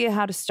no idea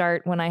how to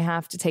start when I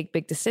have to take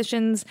big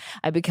decisions.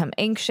 I become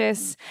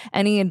anxious.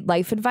 Any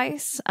life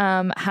advice?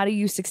 How do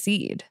you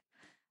succeed?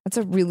 That's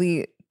a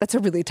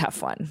really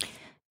tough one.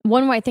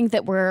 One where I think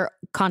that we're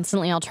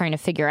constantly all trying to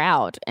figure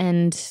out.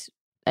 And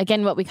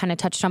again, what we kind of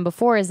touched on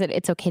before is that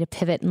it's okay to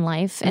pivot in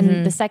life.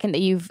 And the second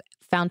that you've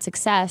found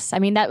success, I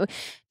mean, that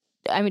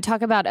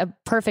talk about a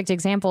perfect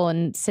example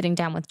in sitting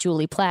down with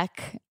Julie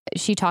Plec.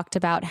 She talked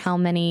about how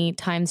many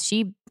times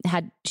she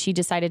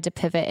decided to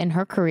pivot in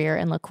her career,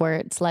 and look where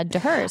it's led to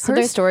her. So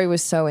her story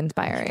was so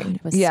inspiring.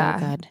 It was so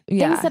good.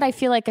 Things that I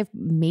feel like I've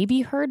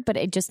maybe heard, but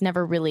it just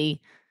never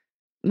really,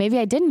 maybe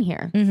I didn't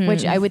hear,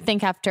 which I would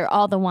think after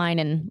all the wine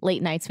and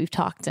late nights we've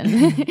talked and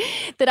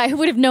that I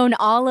would have known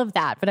all of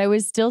that, but I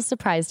was still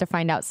surprised to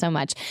find out so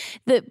much.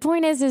 The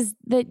point is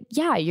that,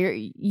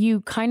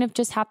 you kind of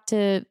just have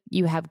to,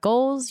 you have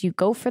goals, you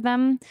go for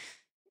them.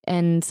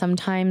 And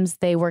sometimes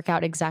they work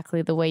out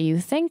exactly the way you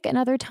think, and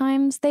other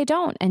times they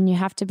don't. And you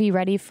have to be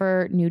ready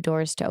for new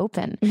doors to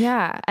open.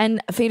 Yeah.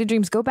 And Faded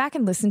Dreams, go back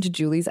and listen to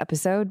Julie's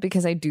episode,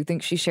 because I do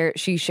think she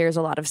shares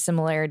a lot of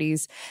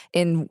similarities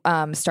in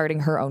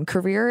starting her own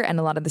career and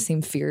a lot of the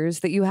same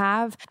fears that you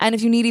have. And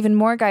if you need even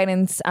more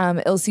guidance,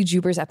 Ilse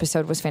Juber's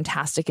episode was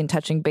fantastic in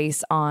touching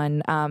base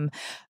on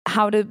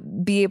how to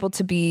be able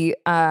to be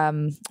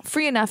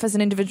free enough as an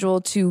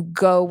individual to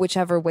go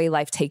whichever way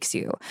life takes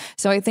you.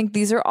 So I think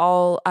these are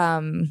all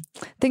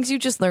things you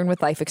just learn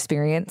with life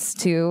experience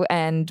too.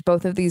 And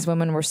both of these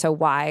women were so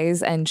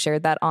wise and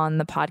shared that on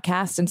the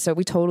podcast. And so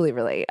we totally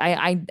relate.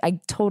 I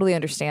totally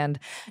understand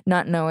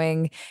not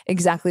knowing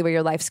exactly where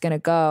your life's going to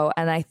go.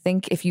 And I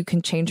think if you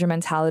can change your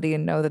mentality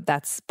and know that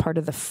that's part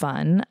of the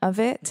fun of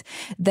it,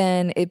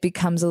 then it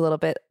becomes a little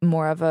bit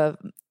more of a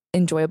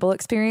enjoyable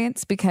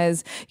experience,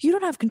 because you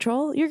don't have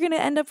control. You're going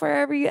to end up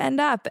wherever you end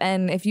up.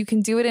 And if you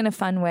can do it in a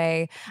fun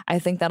way, I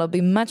think that'll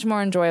be much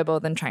more enjoyable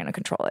than trying to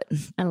control it.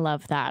 I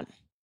love that.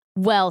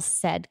 Well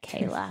said,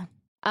 Kayla.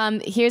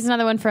 Here's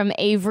another one from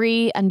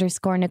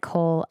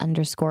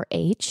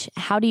Avery_Nicole_H.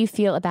 How do you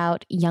feel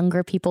about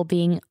younger people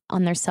being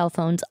on their cell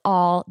phones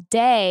all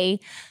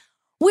day?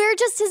 We're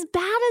just as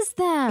bad as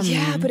them.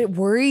 Yeah, but it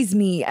worries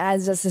me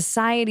as a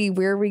society.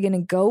 Where are we going to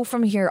go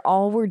from here?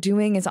 All we're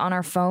doing is on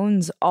our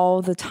phones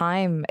all the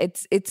time.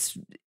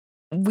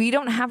 We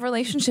don't have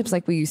relationships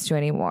like we used to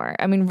anymore.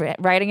 I mean,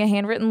 writing a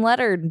handwritten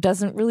letter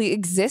doesn't really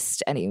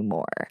exist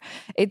anymore.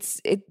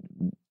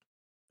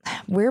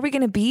 Where are we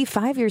going to be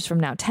 5 years from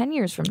now, 10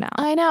 years from now?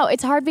 I know.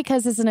 It's hard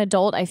because as an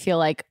adult, I feel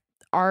like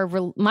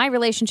my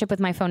relationship with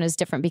my phone is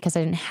different because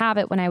I didn't have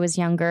it when I was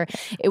younger.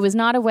 It was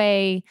not a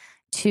way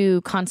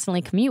to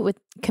constantly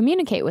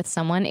communicate with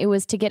someone. It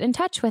was to get in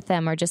touch with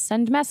them or just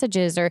send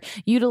messages or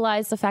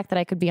utilize the fact that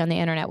I could be on the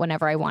internet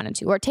whenever I wanted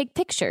to or take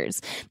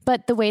pictures.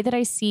 But the way that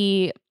I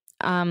see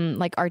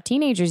like our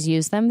teenagers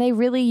use them, they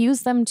really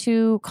use them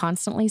to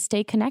constantly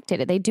stay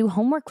connected. They do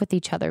homework with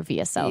each other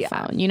via cell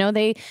phone. You know,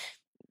 they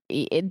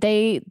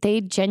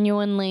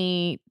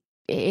genuinely,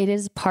 it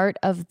is part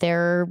of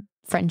their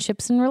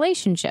friendships and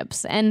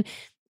relationships. And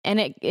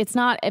it's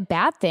not a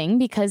bad thing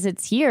because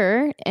it's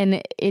here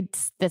and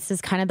this is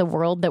kind of the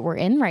world that we're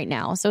in right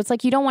now. So it's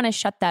like, you don't want to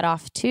shut that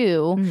off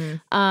too.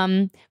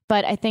 Mm-hmm.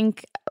 But I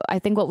think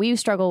what we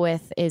struggle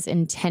with is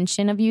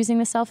intention of using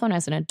the cell phone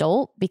as an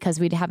adult because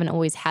we haven't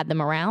always had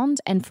them around.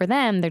 And for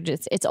them,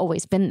 it's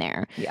always been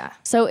there. Yeah.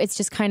 So it's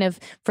just kind of,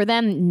 for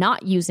them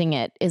not using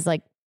it is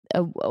like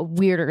a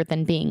weirder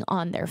than being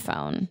on their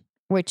phone,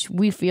 which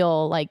we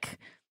feel like,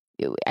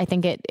 I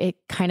think it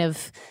kind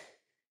of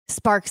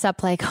sparks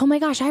up like, oh my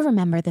gosh, I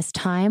remember this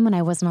time when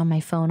I wasn't on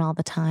my phone all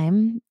the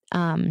time.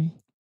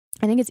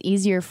 I think it's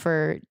easier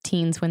for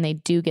teens when they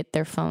do get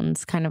their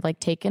phones kind of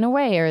like taken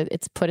away or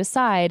it's put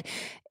aside.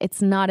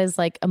 It's not as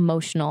like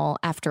emotional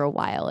after a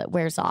while. It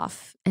wears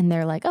off and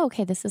they're like, oh,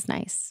 okay, this is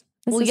nice.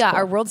 Cool.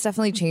 Our world's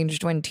definitely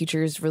changed when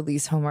teachers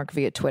release homework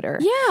via Twitter.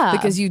 Yeah.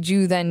 Because you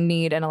do then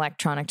need an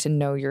electronic to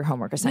know your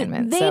homework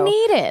assignment. They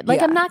need it.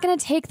 Like, I'm not going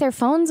to take their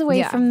phones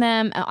away from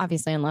them,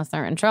 obviously, unless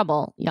they're in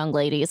trouble, young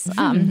ladies.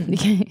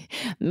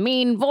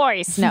 Mean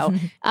voice. No.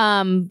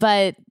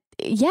 But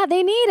yeah,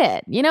 they need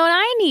it. You know, and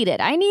I need it.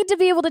 I need to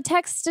be able to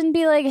text and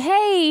be like,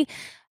 hey,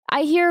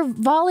 I hear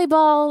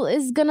volleyball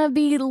is going to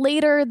be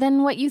later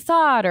than what you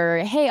thought. Or,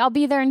 hey, I'll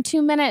be there in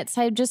 2 minutes.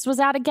 I just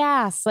was out of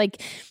gas.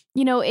 Like,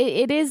 you know,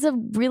 it is a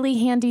really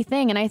handy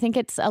thing. And I think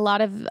it's a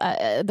lot of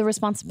the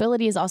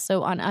responsibility is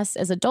also on us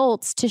as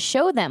adults to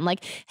show them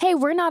like, hey,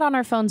 we're not on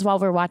our phones while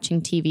we're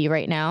watching TV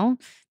right now,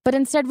 but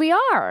instead we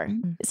are.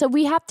 So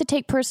we have to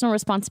take personal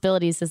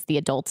responsibilities as the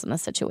adults in the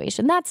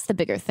situation. That's the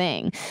bigger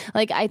thing.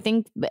 Like, I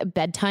think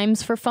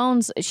bedtimes for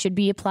phones should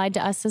be applied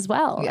to us as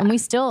well. Yeah. And my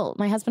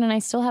husband and I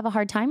still have a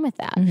hard time with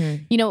that.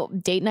 Mm-hmm. You know,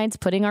 date nights,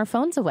 putting our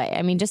phones away.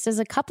 I mean, just as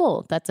a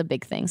couple, that's a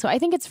big thing. So I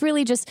think it's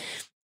really just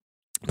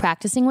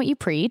practicing what you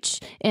preach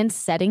and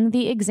setting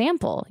the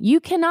example. You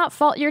cannot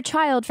fault your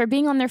child for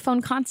being on their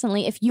phone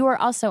constantly if you are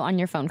also on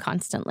your phone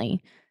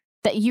constantly.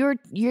 That you're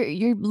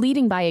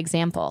leading by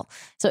example.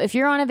 So if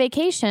you're on a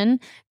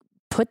vacation,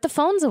 put the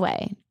phones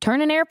away. Turn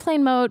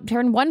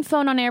one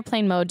phone on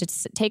airplane mode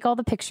to take all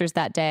the pictures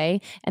that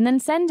day and then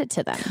send it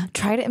to them.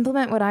 Try to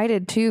implement what I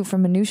did too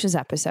from Manusha's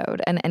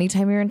episode. And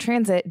anytime you're in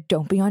transit,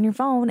 don't be on your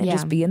phone and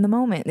just be in the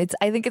moment.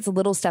 I think it's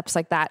little steps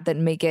like that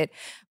make it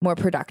more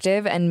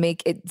productive and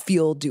make it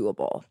feel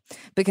doable.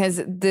 Because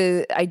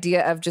the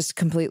idea of just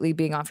completely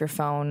being off your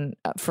phone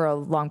for a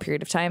long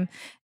period of time,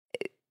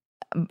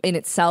 in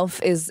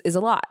itself is a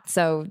lot.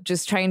 So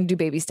just try and do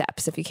baby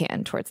steps if you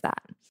can towards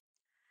that.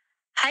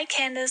 Hi,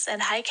 Candice,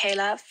 and hi,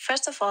 Kayla.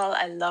 First of all,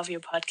 I love your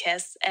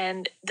podcast,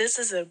 and this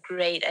is a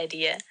great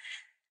idea.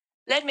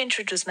 Let me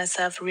introduce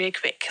myself real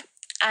quick.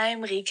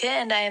 I'm Rike,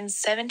 and I am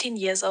 17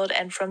 years old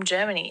and from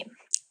Germany.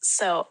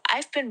 So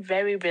I've been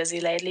very busy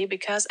lately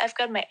because I've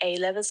got my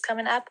A-levels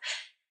coming up,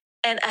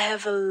 and I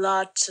have a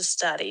lot to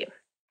study.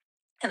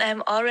 And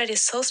I'm already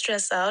so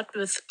stressed out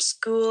with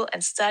school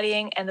and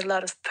studying and a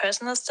lot of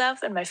personal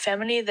stuff in my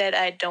family that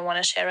I don't want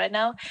to share right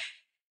now.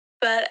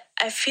 But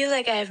I feel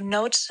like I have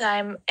no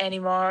time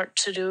anymore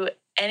to do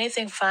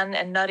anything fun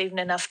and not even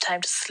enough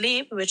time to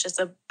sleep, which is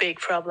a big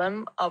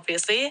problem,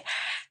 obviously.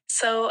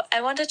 So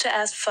I wanted to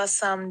ask for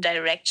some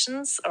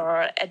directions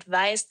or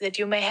advice that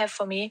you may have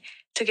for me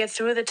to get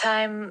through the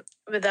time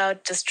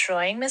without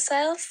destroying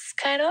myself,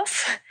 kind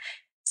of.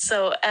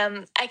 So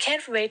I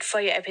can't wait for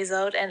your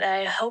episode, and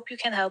I hope you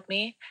can help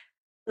me.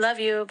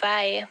 Love you.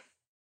 Bye.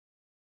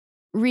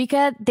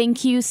 Rika,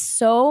 thank you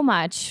so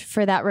much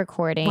for that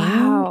recording.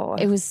 Wow.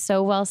 It was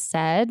so well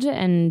said.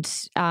 And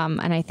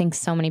I think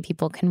so many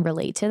people can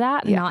relate to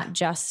that, not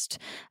just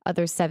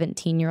other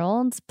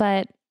 17-year-olds,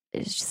 but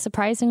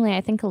surprisingly, I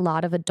think a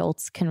lot of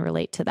adults can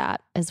relate to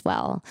that as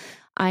well.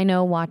 I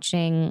know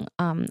watching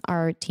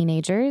our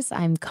teenagers,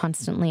 I'm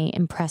constantly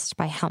impressed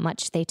by how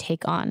much they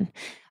take on.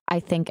 I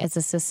think as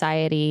a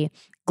society,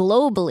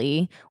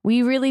 globally,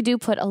 we really do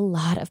put a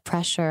lot of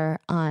pressure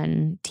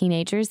on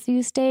teenagers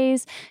these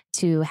days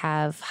to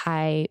have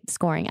high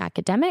scoring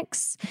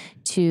academics,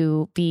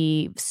 to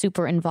be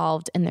super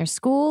involved in their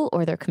school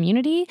or their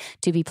community,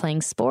 to be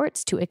playing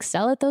sports, to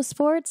excel at those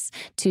sports,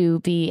 to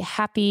be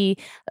happy,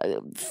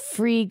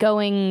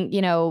 free-going,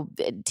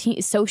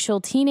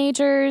 social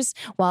teenagers,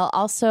 while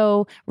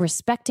also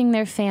respecting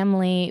their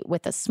family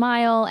with a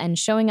smile and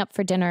showing up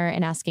for dinner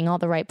and asking all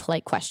the right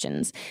polite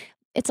questions.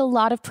 It's a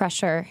lot of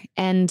pressure,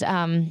 and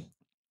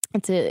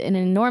it's an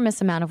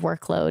enormous amount of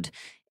workload.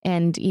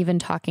 And even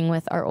talking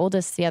with our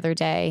oldest the other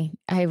day,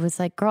 I was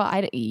like, girl,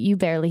 you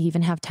barely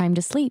even have time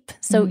to sleep.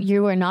 So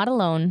you are not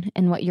alone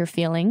in what you're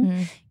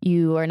feeling.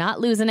 You are not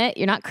losing it.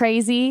 You're not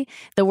crazy.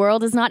 The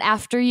world is not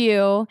after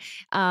you.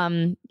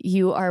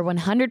 You are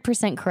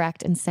 100%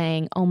 correct in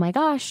saying, oh my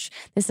gosh,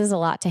 this is a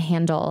lot to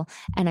handle.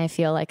 And I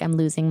feel like I'm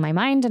losing my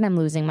mind and I'm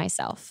losing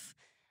myself.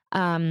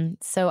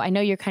 So I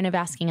know you're kind of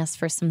asking us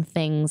for some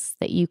things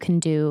that you can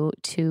do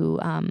to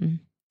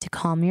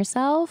calm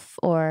yourself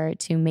or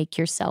to make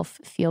yourself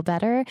feel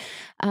better.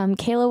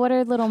 Kayla, what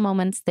are little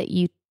moments that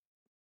you...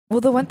 Well,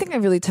 the one thing I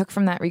really took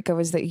from that, Rika,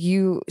 was that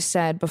you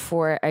said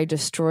before I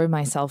destroy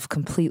myself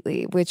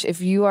completely, which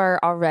if you are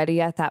already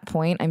at that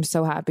point, I'm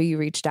so happy you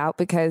reached out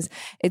because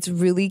it's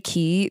really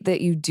key that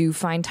you do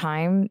find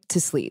time to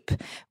sleep.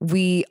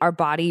 Our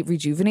body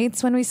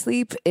rejuvenates when we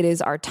sleep. It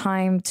is our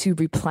time to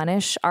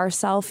replenish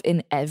ourselves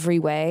in every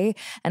way.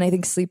 And I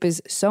think sleep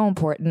is so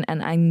important.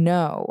 And I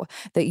know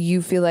that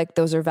you feel like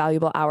those are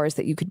valuable hours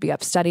that you could be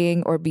up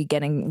studying or be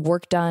getting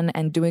work done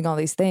and doing all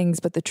these things.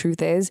 But the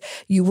truth is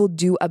you will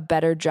do a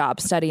better job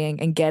studying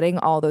and getting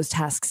all those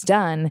tasks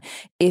done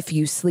if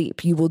you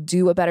sleep. You will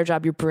do a better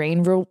job. Your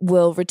brain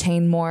will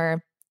retain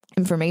more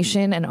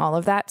information and all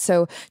of that.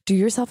 So do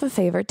yourself a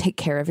favor, take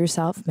care of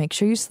yourself, make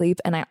sure you sleep.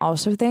 And I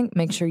also think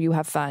make sure you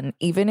have fun.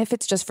 Even if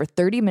it's just for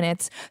 30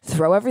 minutes,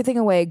 throw everything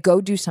away,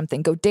 go do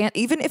something, go dance.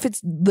 Even if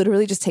it's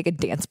literally just take a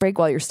dance break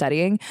while you're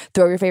studying,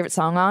 throw your favorite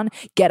song on,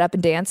 get up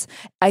and dance.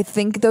 I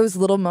think those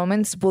little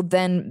moments will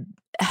then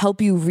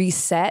help you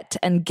reset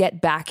and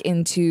get back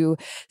into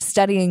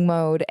studying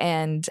mode.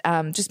 And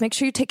just make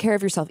sure you take care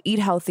of yourself, eat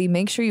healthy,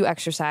 make sure you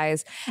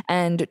exercise,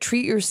 and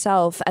treat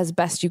yourself as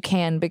best you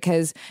can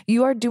because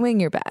you are doing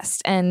your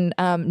best. And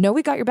know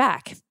we got your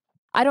back.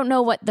 I don't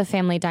know what the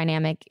family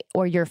dynamic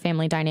or your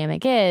family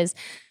dynamic is,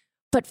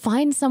 but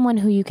find someone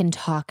who you can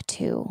talk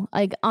to.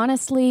 Like,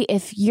 honestly,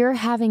 if you're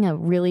having a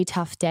really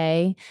tough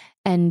day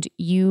and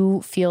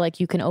you feel like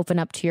you can open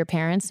up to your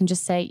parents and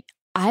just say,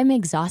 I'm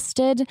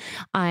exhausted.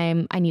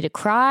 I need to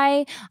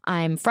cry.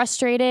 I'm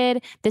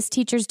frustrated. This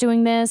teacher's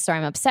doing this, or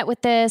I'm upset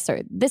with this, or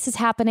this is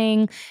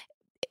happening.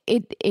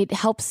 It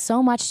helps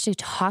so much to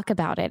talk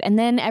about it. And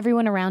then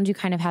everyone around you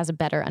kind of has a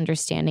better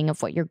understanding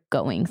of what you're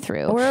going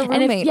through. Or a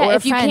roommate or a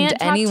if friend, you can't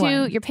talk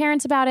anyone. to your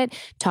parents about it,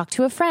 talk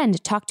to a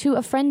friend, talk to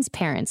a friend's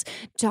parents,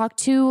 talk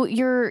to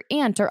your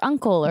aunt or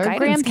uncle or a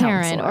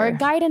grandparent or a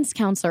guidance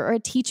counselor or a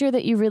teacher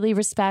that you really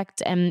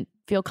respect and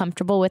feel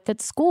comfortable with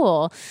at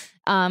school.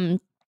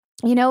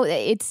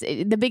 It's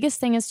the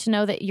biggest thing is to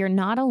know that you're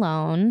not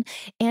alone,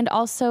 and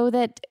also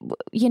that,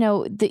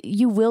 that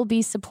you will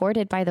be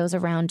supported by those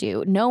around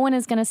you. No one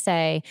is going to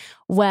say,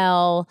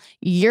 well,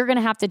 you're going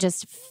to have to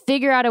just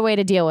figure out a way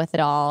to deal with it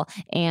all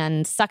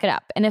and suck it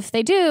up. And if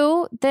they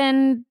do,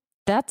 then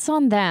that's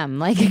on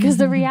them. Because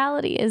the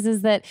reality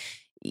is that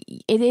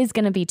it is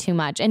going to be too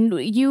much. And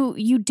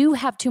you do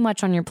have too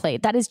much on your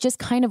plate. That is just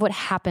kind of what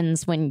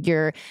happens when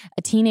you're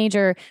a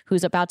teenager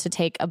who's about to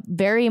take a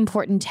very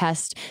important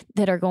test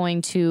that are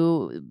going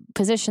to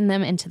position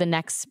them into the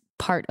next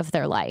part of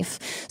their life.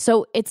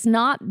 So it's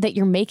not that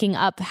you're making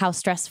up how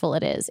stressful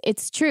it is.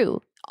 It's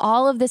true.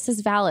 All of this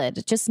is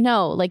valid. Just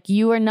know, like,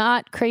 you are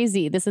not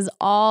crazy. This is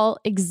all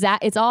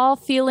it's all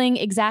feeling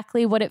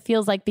exactly what it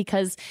feels like,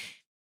 because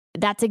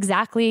that's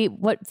exactly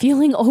what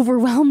feeling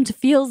overwhelmed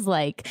feels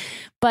like.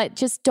 But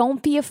just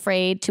don't be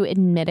afraid to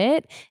admit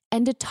it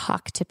and to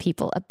talk to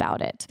people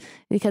about it,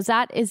 because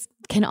that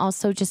can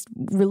also just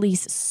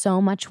release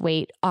so much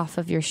weight off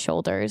of your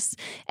shoulders.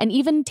 And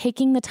even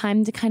taking the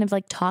time to kind of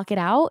like talk it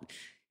out,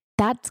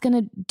 that's going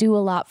to do a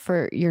lot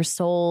for your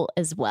soul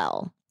as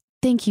well.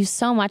 Thank you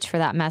so much for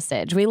that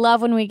message. We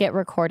love when we get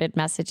recorded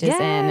messages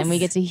in and we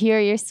get to hear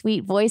your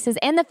sweet voices,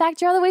 and the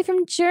fact you're all the way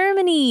from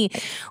Germany,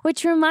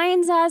 which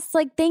reminds us,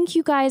 like, thank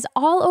you guys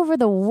all over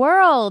the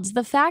world.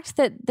 The fact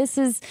that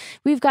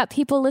we've got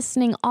people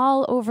listening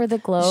all over the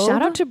globe.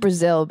 Shout out to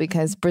Brazil,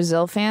 because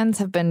Brazil fans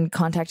have been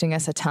contacting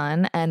us a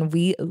ton and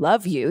we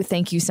love you.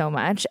 Thank you so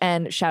much.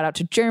 And shout out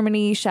to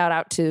Germany, shout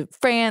out to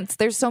France.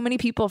 There's so many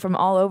people from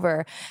all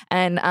over,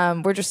 and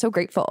we're just so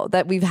grateful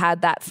that we've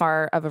had that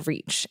far of a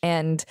reach.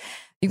 And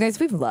you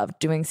guys, we've loved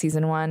doing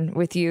season 1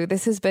 with you.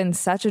 This has been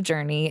such a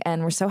journey,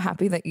 and we're so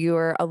happy that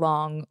you're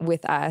along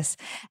with us.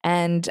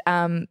 And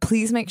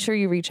please make sure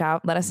you reach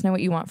out. Let us know what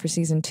you want for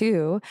season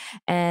 2.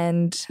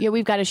 And yeah,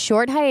 we've got a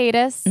short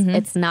hiatus. Mm-hmm.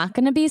 It's not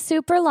going to be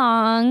super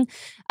long.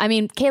 I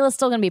mean, Kayla's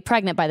still going to be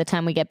pregnant by the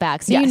time we get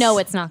back, so you know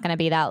it's not going to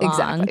be that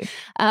long.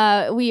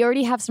 Exactly. We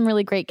already have some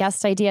really great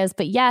guest ideas.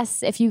 But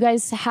yes, if you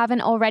guys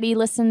haven't already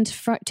listened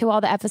to all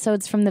the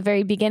episodes from the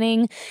very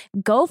beginning,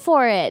 go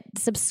for it.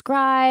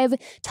 Subscribe.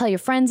 Tell your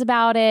friends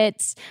about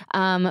it.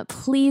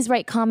 Please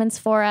write comments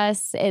for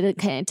us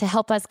to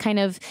help us kind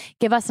of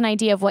give us an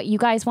idea of what you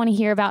guys want to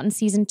hear about in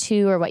season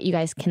 2, or what you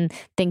guys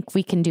think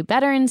we can do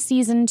better in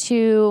season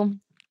 2.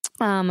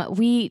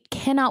 We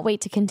cannot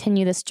wait to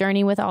continue this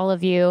journey with all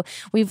of you.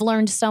 We've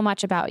learned so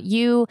much about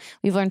you.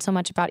 We've learned so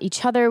much about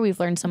each other. We've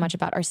learned so much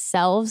about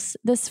ourselves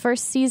this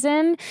first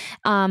season.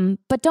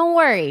 But don't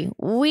worry,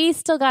 we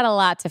still got a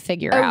lot to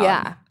figure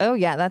out. Oh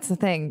yeah. That's the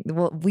thing.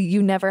 Well,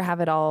 you never have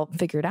it all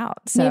figured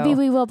out. So maybe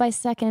we will by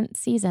second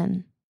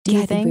season. Do you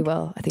think? I think we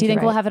will. Do you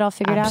think we'll have it all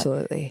figured out?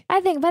 Absolutely.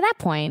 I think by that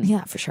point.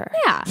 Yeah, for sure.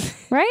 Yeah.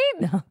 Right?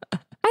 No.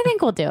 I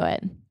think we'll do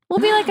it. We'll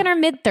be like in our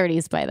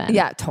mid-30s by then.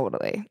 Yeah,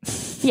 totally.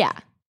 Yeah.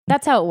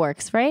 That's how it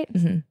works, right?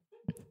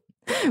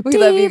 Mm-hmm. We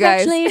love you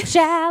guys. Directionally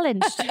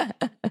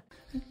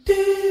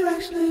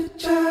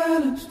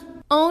challenged.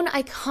 Own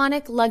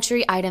iconic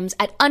luxury items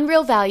at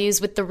unreal values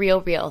with The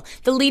RealReal,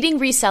 the leading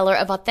reseller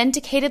of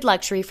authenticated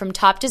luxury from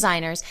top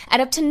designers at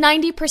up to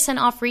 90%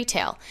 off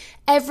retail.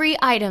 Every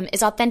item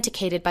is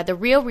authenticated by The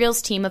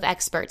RealReal's team of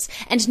experts,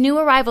 and new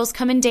arrivals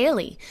come in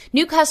daily.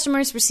 New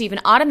customers receive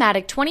an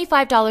automatic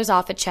 $25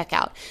 off at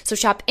checkout. So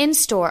shop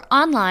in-store,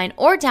 online,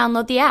 or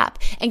download the app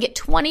and get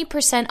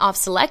 20% off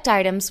select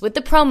items with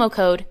the promo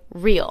code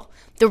REAL.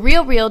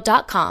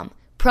 TheRealReal.com.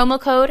 Promo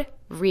code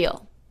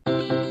REAL.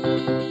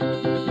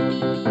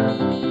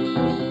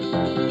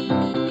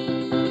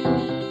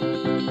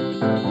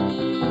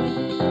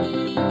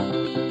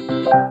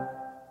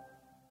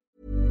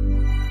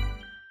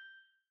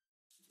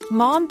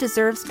 Mom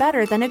deserves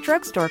better than a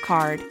drugstore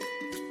card.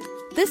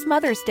 This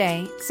Mother's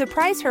Day,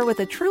 surprise her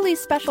with a truly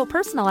special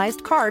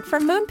personalized card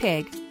from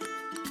Moonpig.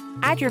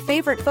 Add your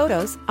favorite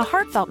photos, a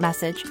heartfelt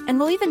message, and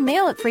we'll even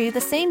mail it for you the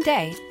same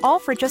day, all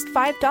for just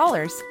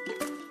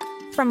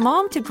 $5. From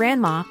mom to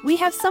grandma, we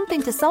have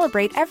something to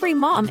celebrate every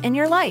mom in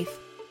your life.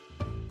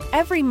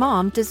 Every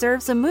mom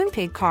deserves a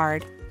Moonpig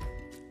card.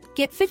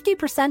 Get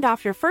 50%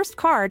 off your first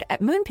card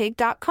at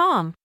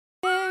Moonpig.com.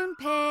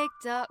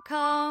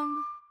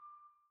 Moonpig.com.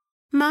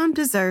 Mom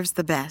deserves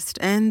the best,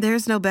 and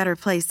there's no better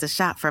place to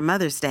shop for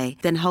Mother's Day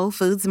than Whole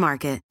Foods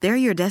Market. They're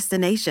your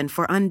destination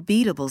for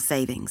unbeatable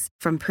savings,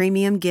 from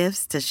premium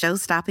gifts to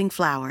show-stopping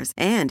flowers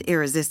and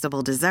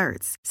irresistible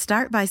desserts.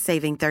 Start by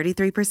saving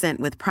 33%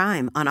 with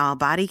Prime on all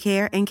body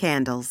care and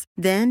candles.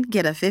 Then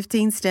get a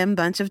 15-stem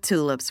bunch of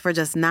tulips for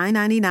just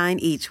 $9.99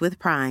 each with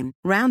Prime.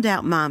 Round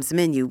out Mom's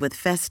menu with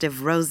festive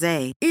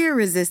rosé,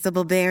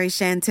 irresistible berry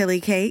chantilly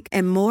cake,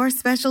 and more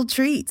special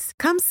treats.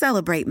 Come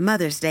celebrate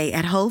Mother's Day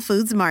at Whole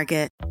Foods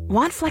Market.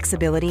 Want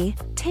flexibility?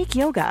 Take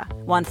yoga.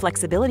 Want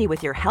flexibility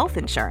with your health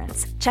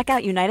insurance? Check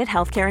out United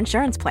Healthcare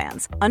Insurance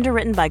Plans.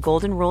 Underwritten by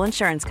Golden Rule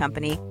Insurance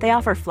Company, they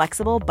offer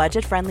flexible,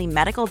 budget-friendly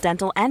medical,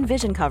 dental, and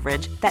vision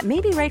coverage that may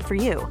be right for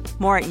you.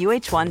 More at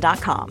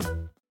UH1.com.